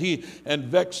vanity and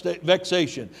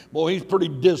vexation. Boy, he's pretty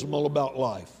dismal about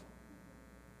life.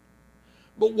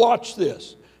 But watch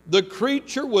this. The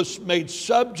creature was made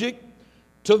subject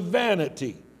to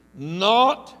vanity,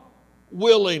 not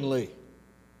willingly.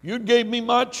 You gave me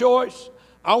my choice.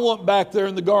 I want back there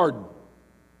in the garden.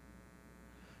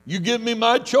 You give me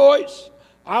my choice.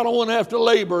 I don't want to have to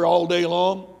labor all day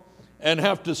long and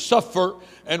have to suffer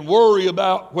and worry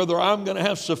about whether I'm going to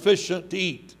have sufficient to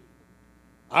eat.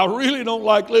 I really don't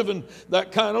like living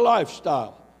that kind of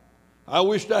lifestyle. I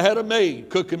wished I had a maid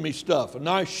cooking me stuff, a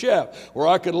nice chef where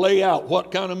I could lay out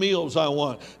what kind of meals I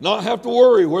want, not have to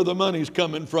worry where the money's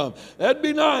coming from. That'd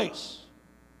be nice,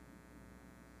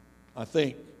 I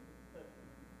think.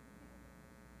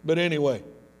 But anyway,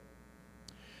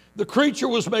 the creature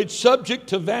was made subject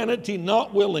to vanity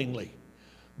not willingly,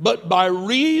 but by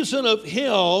reason of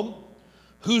him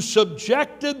who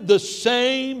subjected the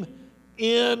same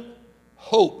in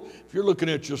hope. If you're looking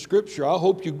at your scripture, I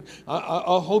hope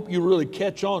you really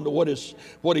catch on to what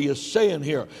he is saying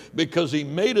here, because he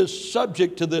made us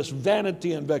subject to this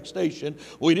vanity and vexation.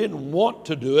 We didn't want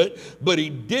to do it, but he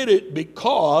did it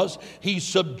because he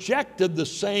subjected the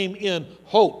same in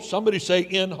hope. Somebody say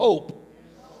in hope.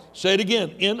 Say it again,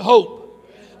 in hope.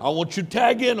 I want you to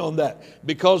tag in on that,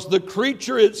 because the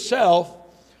creature itself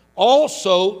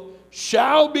also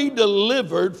shall be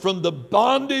delivered from the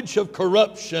bondage of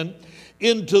corruption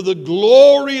into the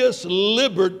glorious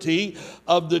liberty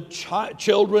of the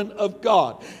children of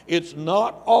God. It's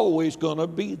not always going to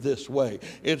be this way.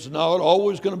 It's not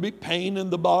always going to be pain in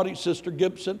the body, Sister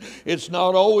Gibson. It's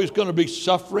not always going to be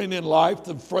suffering in life,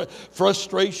 the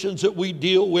frustrations that we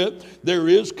deal with. There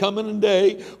is coming a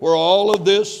day where all of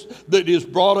this that has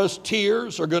brought us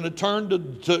tears are going to turn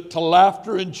to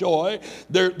laughter and joy.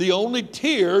 The only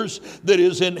tears that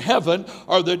is in heaven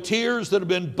are the tears that have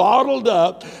been bottled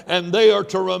up, and they are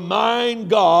to remind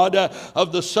God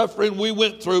of the suffering we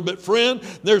went through. But friend,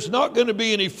 there's not going to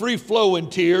be any free-flowing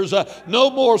tears. No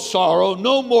more sorrow,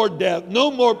 no more death,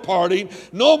 no more parting,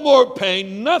 no more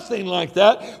pain, nothing like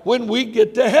that when we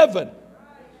get to heaven.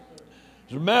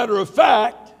 As a matter of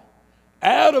fact,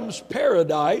 Adam's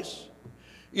paradise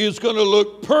is going to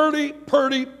look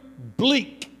pretty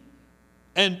bleak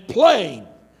and plain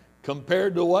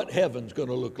compared to what heaven's going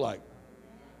to look like.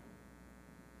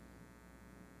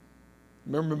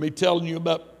 Remember me telling you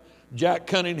about Jack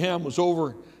Cunningham was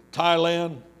over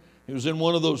Thailand. He was in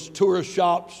one of those tourist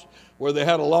shops where they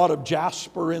had a lot of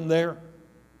jasper in there.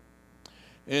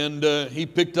 And he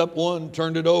picked up one,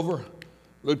 turned it over,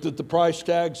 looked at the price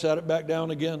tag, sat it back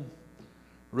down again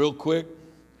real quick,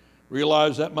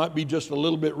 realized that might be just a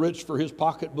little bit rich for his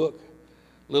pocketbook,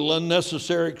 a little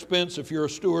unnecessary expense if you're a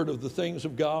steward of the things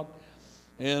of God.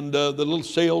 And the little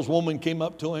saleswoman came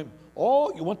up to him.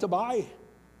 Oh, you want to buy?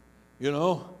 You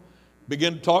know,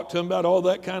 began to talk to him about all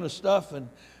that kind of stuff. And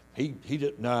he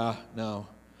did, no.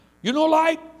 You know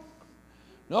light?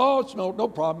 No, it's no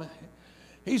problem.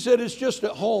 He said, it's just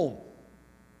at home.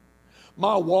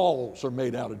 My walls are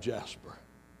made out of jasper.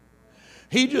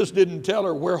 He just didn't tell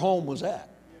her where home was at.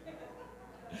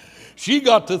 She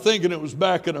got to thinking it was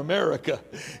back in America.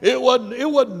 It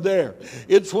wasn't there.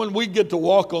 It's when we get to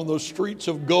walk on those streets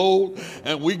of gold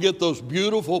and we get those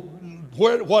beautiful,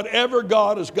 whatever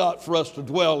God has got for us to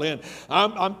dwell in.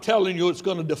 I'm telling you, it's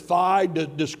going to defy the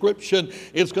description.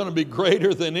 It's going to be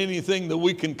greater than anything that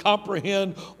we can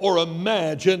comprehend or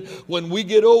imagine when we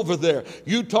get over there.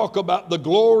 You talk about the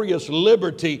glorious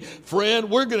liberty. Friend,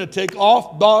 we're going to take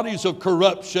off bodies of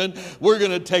corruption. We're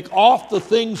going to take off the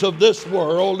things of this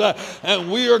world,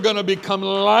 and we are going to become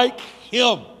like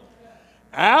Him.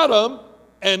 Adam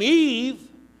and Eve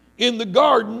in the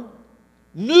garden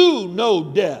knew no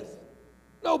death.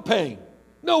 No pain,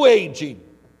 no aging,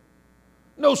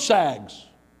 no sags,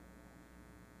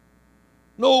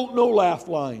 no laugh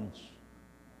lines,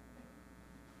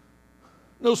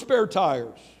 no spare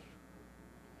tires.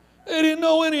 They didn't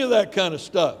know any of that kind of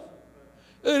stuff.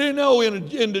 They didn't know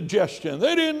indigestion.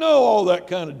 They didn't know all that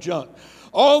kind of junk.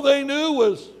 All they knew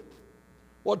was,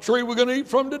 what tree we're going to eat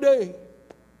from today?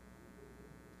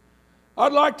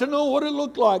 I'd like to know what it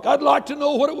looked like. I'd like to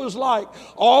know what it was like.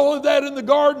 All of that in the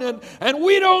garden, and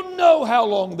we don't know how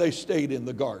long they stayed in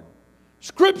the garden.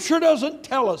 Scripture doesn't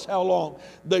tell us how long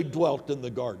they dwelt in the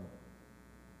garden.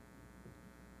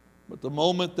 But the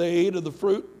moment they ate of the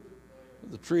fruit,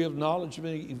 the tree of knowledge of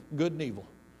good and evil,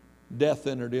 death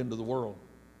entered into the world.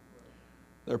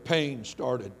 Their pain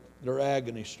started. Their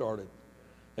agony started.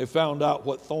 They found out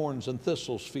what thorns and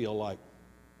thistles feel like.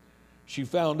 She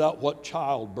found out what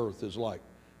childbirth is like.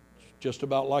 Just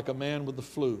about like a man with the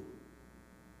flu.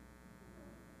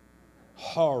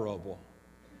 Horrible.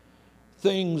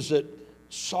 Things that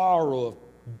sorrow of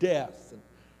death and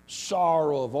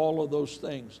sorrow of all of those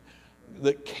things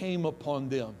that came upon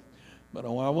them. But I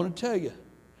want to tell you,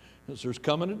 as there's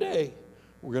coming a day,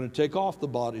 we're going to take off the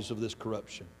bodies of this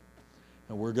corruption.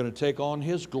 And we're going to take on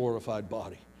His glorified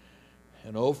body.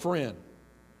 And oh friend,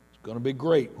 it's going to be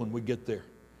great when we get there.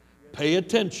 Pay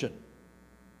attention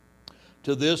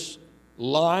to this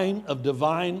line of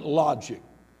divine logic.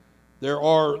 There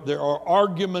are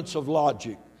arguments of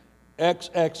logic. X,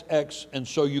 X, X, and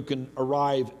so you can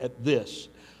arrive at this.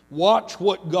 Watch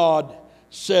what God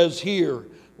says here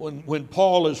when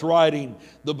Paul is writing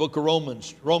the book of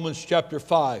Romans. Romans chapter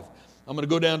 5. I'm going to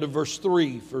go down to verse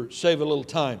 3 for save a little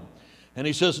time. And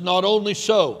he says, not only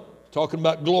so, talking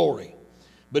about glory,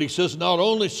 but he says, not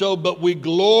only so, but we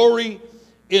glory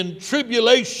in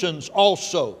tribulations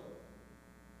also.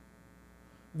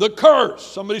 The curse,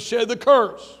 somebody say the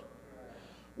curse,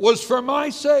 was for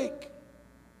my sake.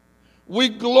 We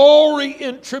glory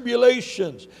in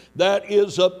tribulations. That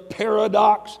is a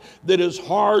paradox that is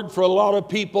hard for a lot of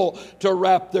people to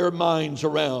wrap their minds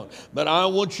around. But I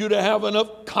want you to have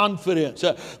enough confidence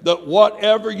that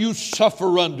whatever you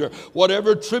suffer under,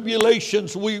 whatever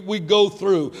tribulations we go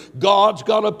through, God's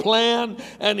got a plan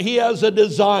and He has a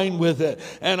design with it.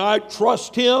 And I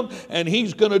trust Him and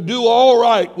He's going to do all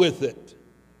right with it.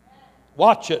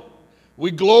 Watch it.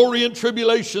 We glory in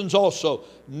tribulations also,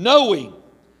 knowing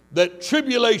that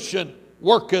tribulation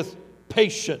worketh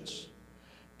patience.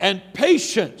 And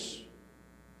patience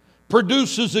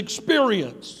produces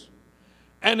experience.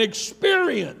 And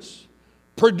experience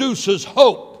produces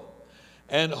hope.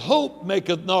 And hope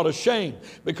maketh not ashamed,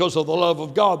 because of the love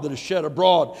of God that is shed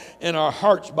abroad in our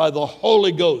hearts by the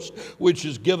Holy Ghost, which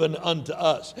is given unto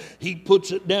us. He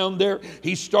puts it down there.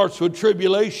 He starts with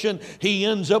tribulation. He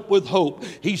ends up with hope.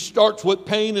 He starts with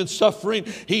pain and suffering.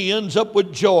 He ends up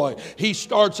with joy. He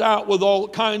starts out with all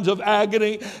kinds of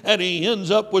agony, and he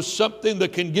ends up with something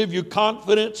that can give you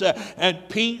confidence and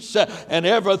peace, and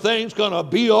everything's going to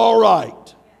be all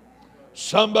right.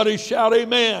 Somebody shout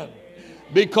amen.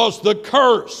 Because the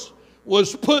curse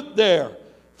was put there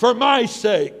for my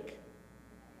sake.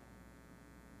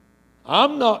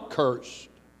 I'm not cursed.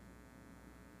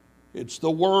 It's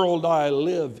the world I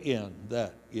live in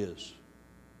that is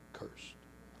cursed.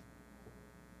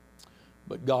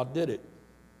 But God did it.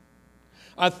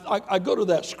 I go to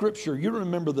that scripture. You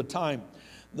remember the time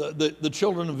the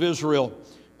children of Israel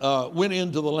went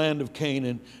into the land of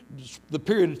Canaan, the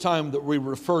period of time that we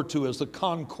refer to as the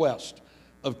conquest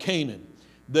of Canaan.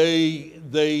 They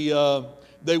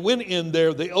went in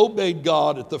there. They obeyed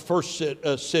God at the first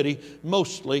city,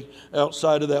 mostly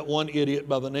outside of that one idiot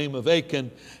by the name of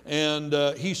Achan. And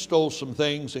he stole some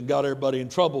things and got everybody in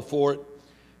trouble for it,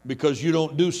 because you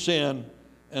don't do sin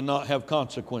and not have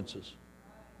consequences.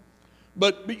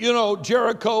 But you know,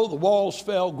 Jericho, the walls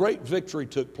fell. Great victory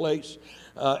took place.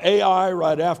 Ai,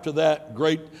 right after that,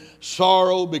 great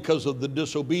sorrow because of the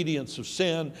disobedience of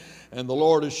sin. And the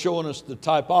Lord is showing us the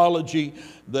typology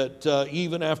that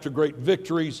even after great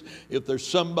victories, if there's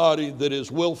somebody that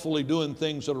is willfully doing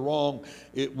things that are wrong,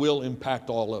 it will impact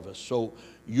all of us. So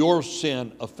your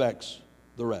sin affects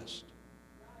the rest.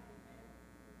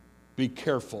 Be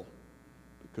careful,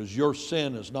 because your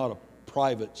sin is not a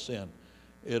private sin.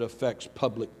 It affects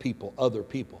public people, other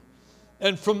people.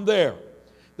 And from there,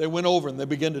 they went over and they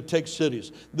began to take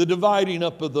cities. The dividing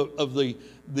up of the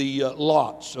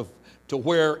lots to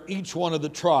where each one of the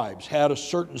tribes had a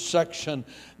certain section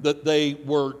that they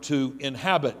were to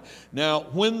inhabit. Now,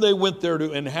 when they went there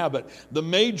to inhabit, the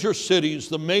major cities,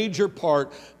 the major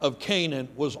part of Canaan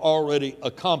was already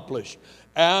accomplished.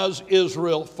 As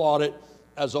Israel fought it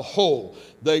as a whole,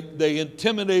 they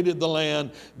intimidated the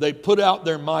land. They put out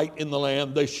their might in the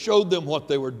land. They showed them what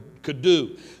they could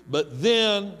do. But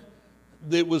then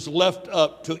it was left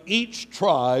up to each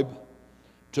tribe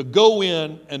to go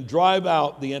in and drive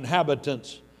out the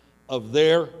inhabitants of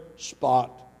their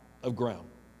spot of ground.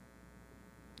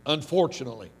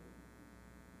 Unfortunately,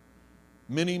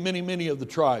 many of the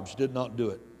tribes did not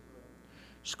do it.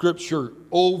 Scripture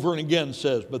over and again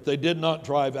says, but they did not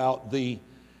drive out and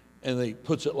they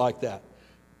puts it like that.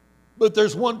 But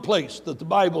there's one place that the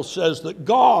Bible says that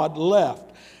God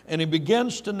left, and He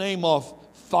begins to name off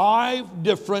 5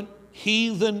 different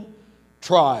heathen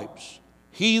tribes,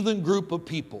 heathen group of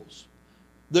peoples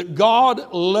that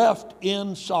God left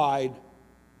inside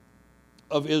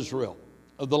of Israel,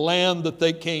 of the land that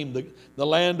they came, the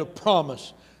land of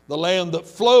promise, the land that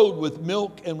flowed with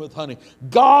milk and with honey.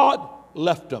 God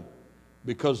left them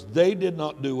because they did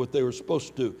not do what they were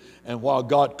supposed to do. And while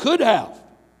God could have,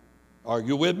 are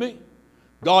you with me?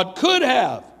 God could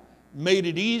have made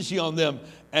it easy on them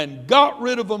and got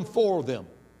rid of them for them.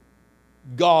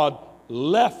 God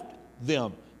left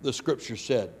them, the Scripture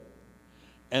said.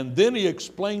 And then He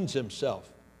explains Himself.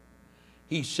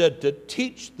 He said to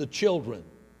teach the children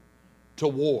to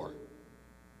war.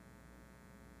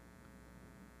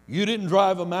 You didn't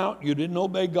drive them out. You didn't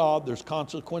obey God. There's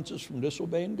consequences from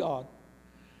disobeying God.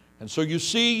 And so you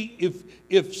see,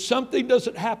 if something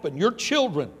doesn't happen, your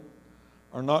children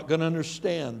are not going to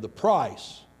understand the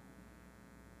price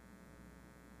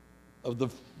of the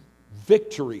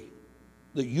victory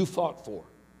that you fought for.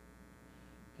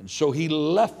 And so he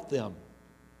left them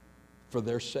for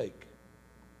their sake,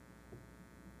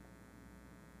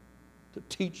 to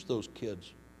teach those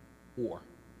kids war.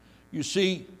 You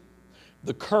see,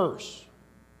 the curse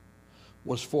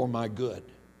was for my good.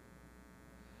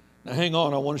 Now hang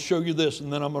on, I want to show you this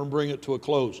and then I'm going to bring it to a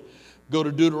close. Go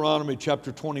to Deuteronomy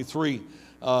chapter 23.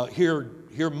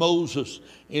 Here Moses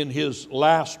in his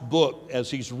last book, as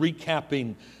he's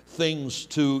recapping things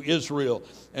to Israel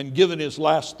and giving his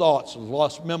last thoughts, his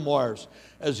last memoirs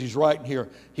as he's writing here.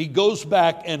 He goes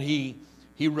back and he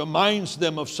reminds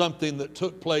them of something that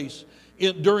took place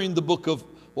during the book of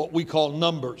what we call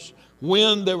Numbers,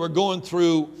 when they were going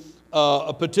through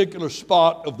a particular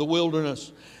spot of the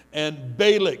wilderness, and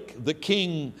Balak, the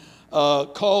king,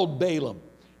 called Balaam,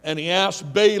 and he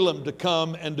asked Balaam to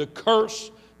come and to curse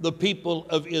the people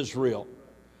of Israel.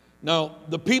 Now,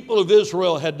 the people of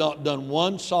Israel had not done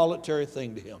one solitary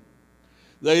thing to him.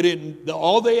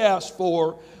 All they asked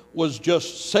for was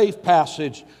just safe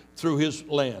passage through his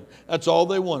land. That's all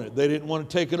they wanted. They didn't want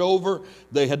to take it over.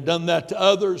 They had done that to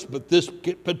others, but this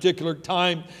particular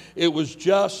time, it was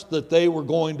just that they were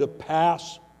going to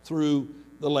pass through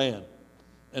the land.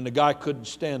 And the guy couldn't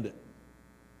stand it.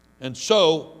 And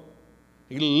so,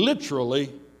 he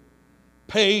literally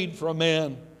paid for a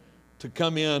man to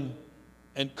come in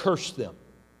and curse them.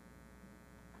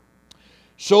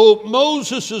 So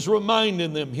Moses is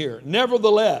reminding them here,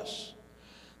 nevertheless,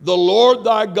 the Lord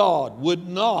thy God would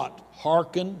not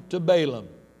hearken to Balaam,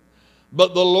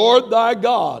 but the Lord thy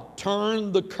God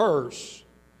turned the curse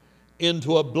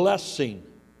into a blessing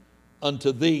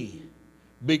unto thee,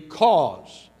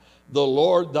 because the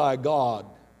Lord thy God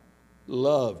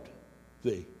loved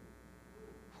thee.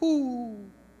 Whoo!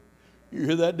 You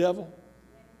hear that, devil?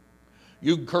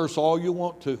 You can curse all you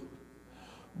want to,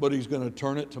 but he's going to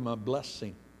turn it to my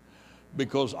blessing,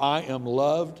 because I am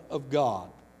loved of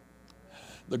God.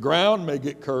 The ground may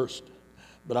get cursed,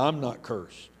 but I'm not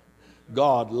cursed.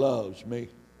 God loves me.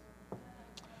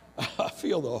 I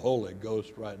feel the Holy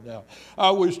Ghost right now.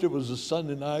 I wished it was a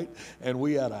Sunday night and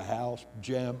we had a house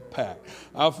jam-packed.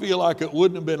 I feel like it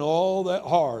wouldn't have been all that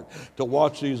hard to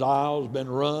watch these aisles been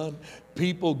run,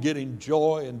 people getting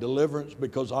joy and deliverance,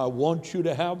 because I want you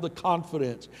to have the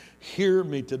confidence. Hear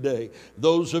me today.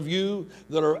 Those of you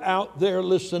that are out there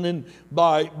listening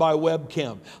by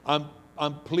webcam,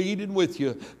 I'm pleading with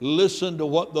you, listen to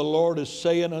what the Lord is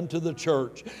saying unto the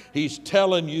church. He's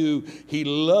telling you He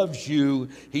loves you.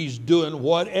 He's doing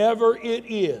whatever it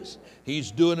is. He's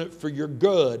doing it for your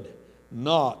good,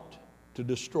 not to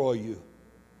destroy you,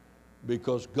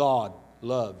 because God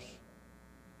loves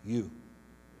you.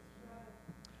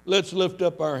 Let's lift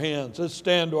up our hands. Let's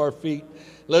stand to our feet.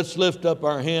 Let's lift up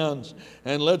our hands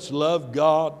and let's love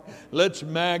God. Let's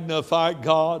magnify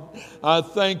God. I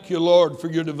thank you, Lord, for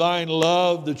your divine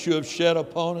love that you have shed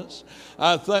upon us.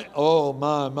 I thank, oh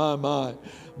my.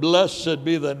 Blessed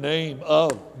be the name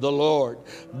of the Lord.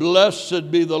 Blessed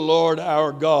be the Lord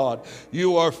our God.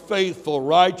 You are faithful,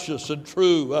 righteous, and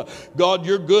true. God,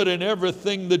 you're good in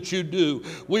everything that you do.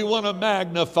 We want to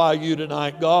magnify you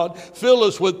tonight, God. Fill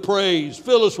us with praise.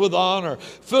 Fill us with honor.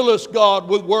 Fill us, God,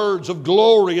 with words of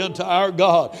glory unto our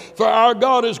God. For our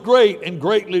God is great and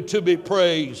greatly to be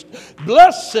praised.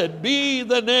 Blessed be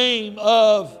the name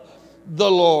of the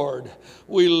Lord.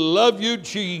 We love you,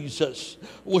 Jesus.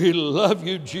 We love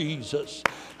you, Jesus.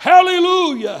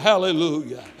 Hallelujah,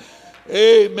 hallelujah.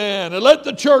 Amen. And let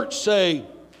the church say,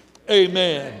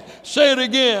 amen. Say it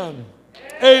again.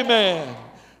 Amen.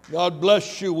 God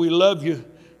bless you. We love you.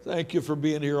 Thank you for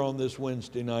being here on this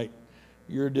Wednesday night.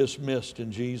 You're dismissed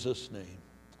in Jesus' name.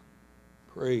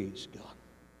 Praise God.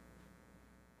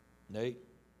 Nate.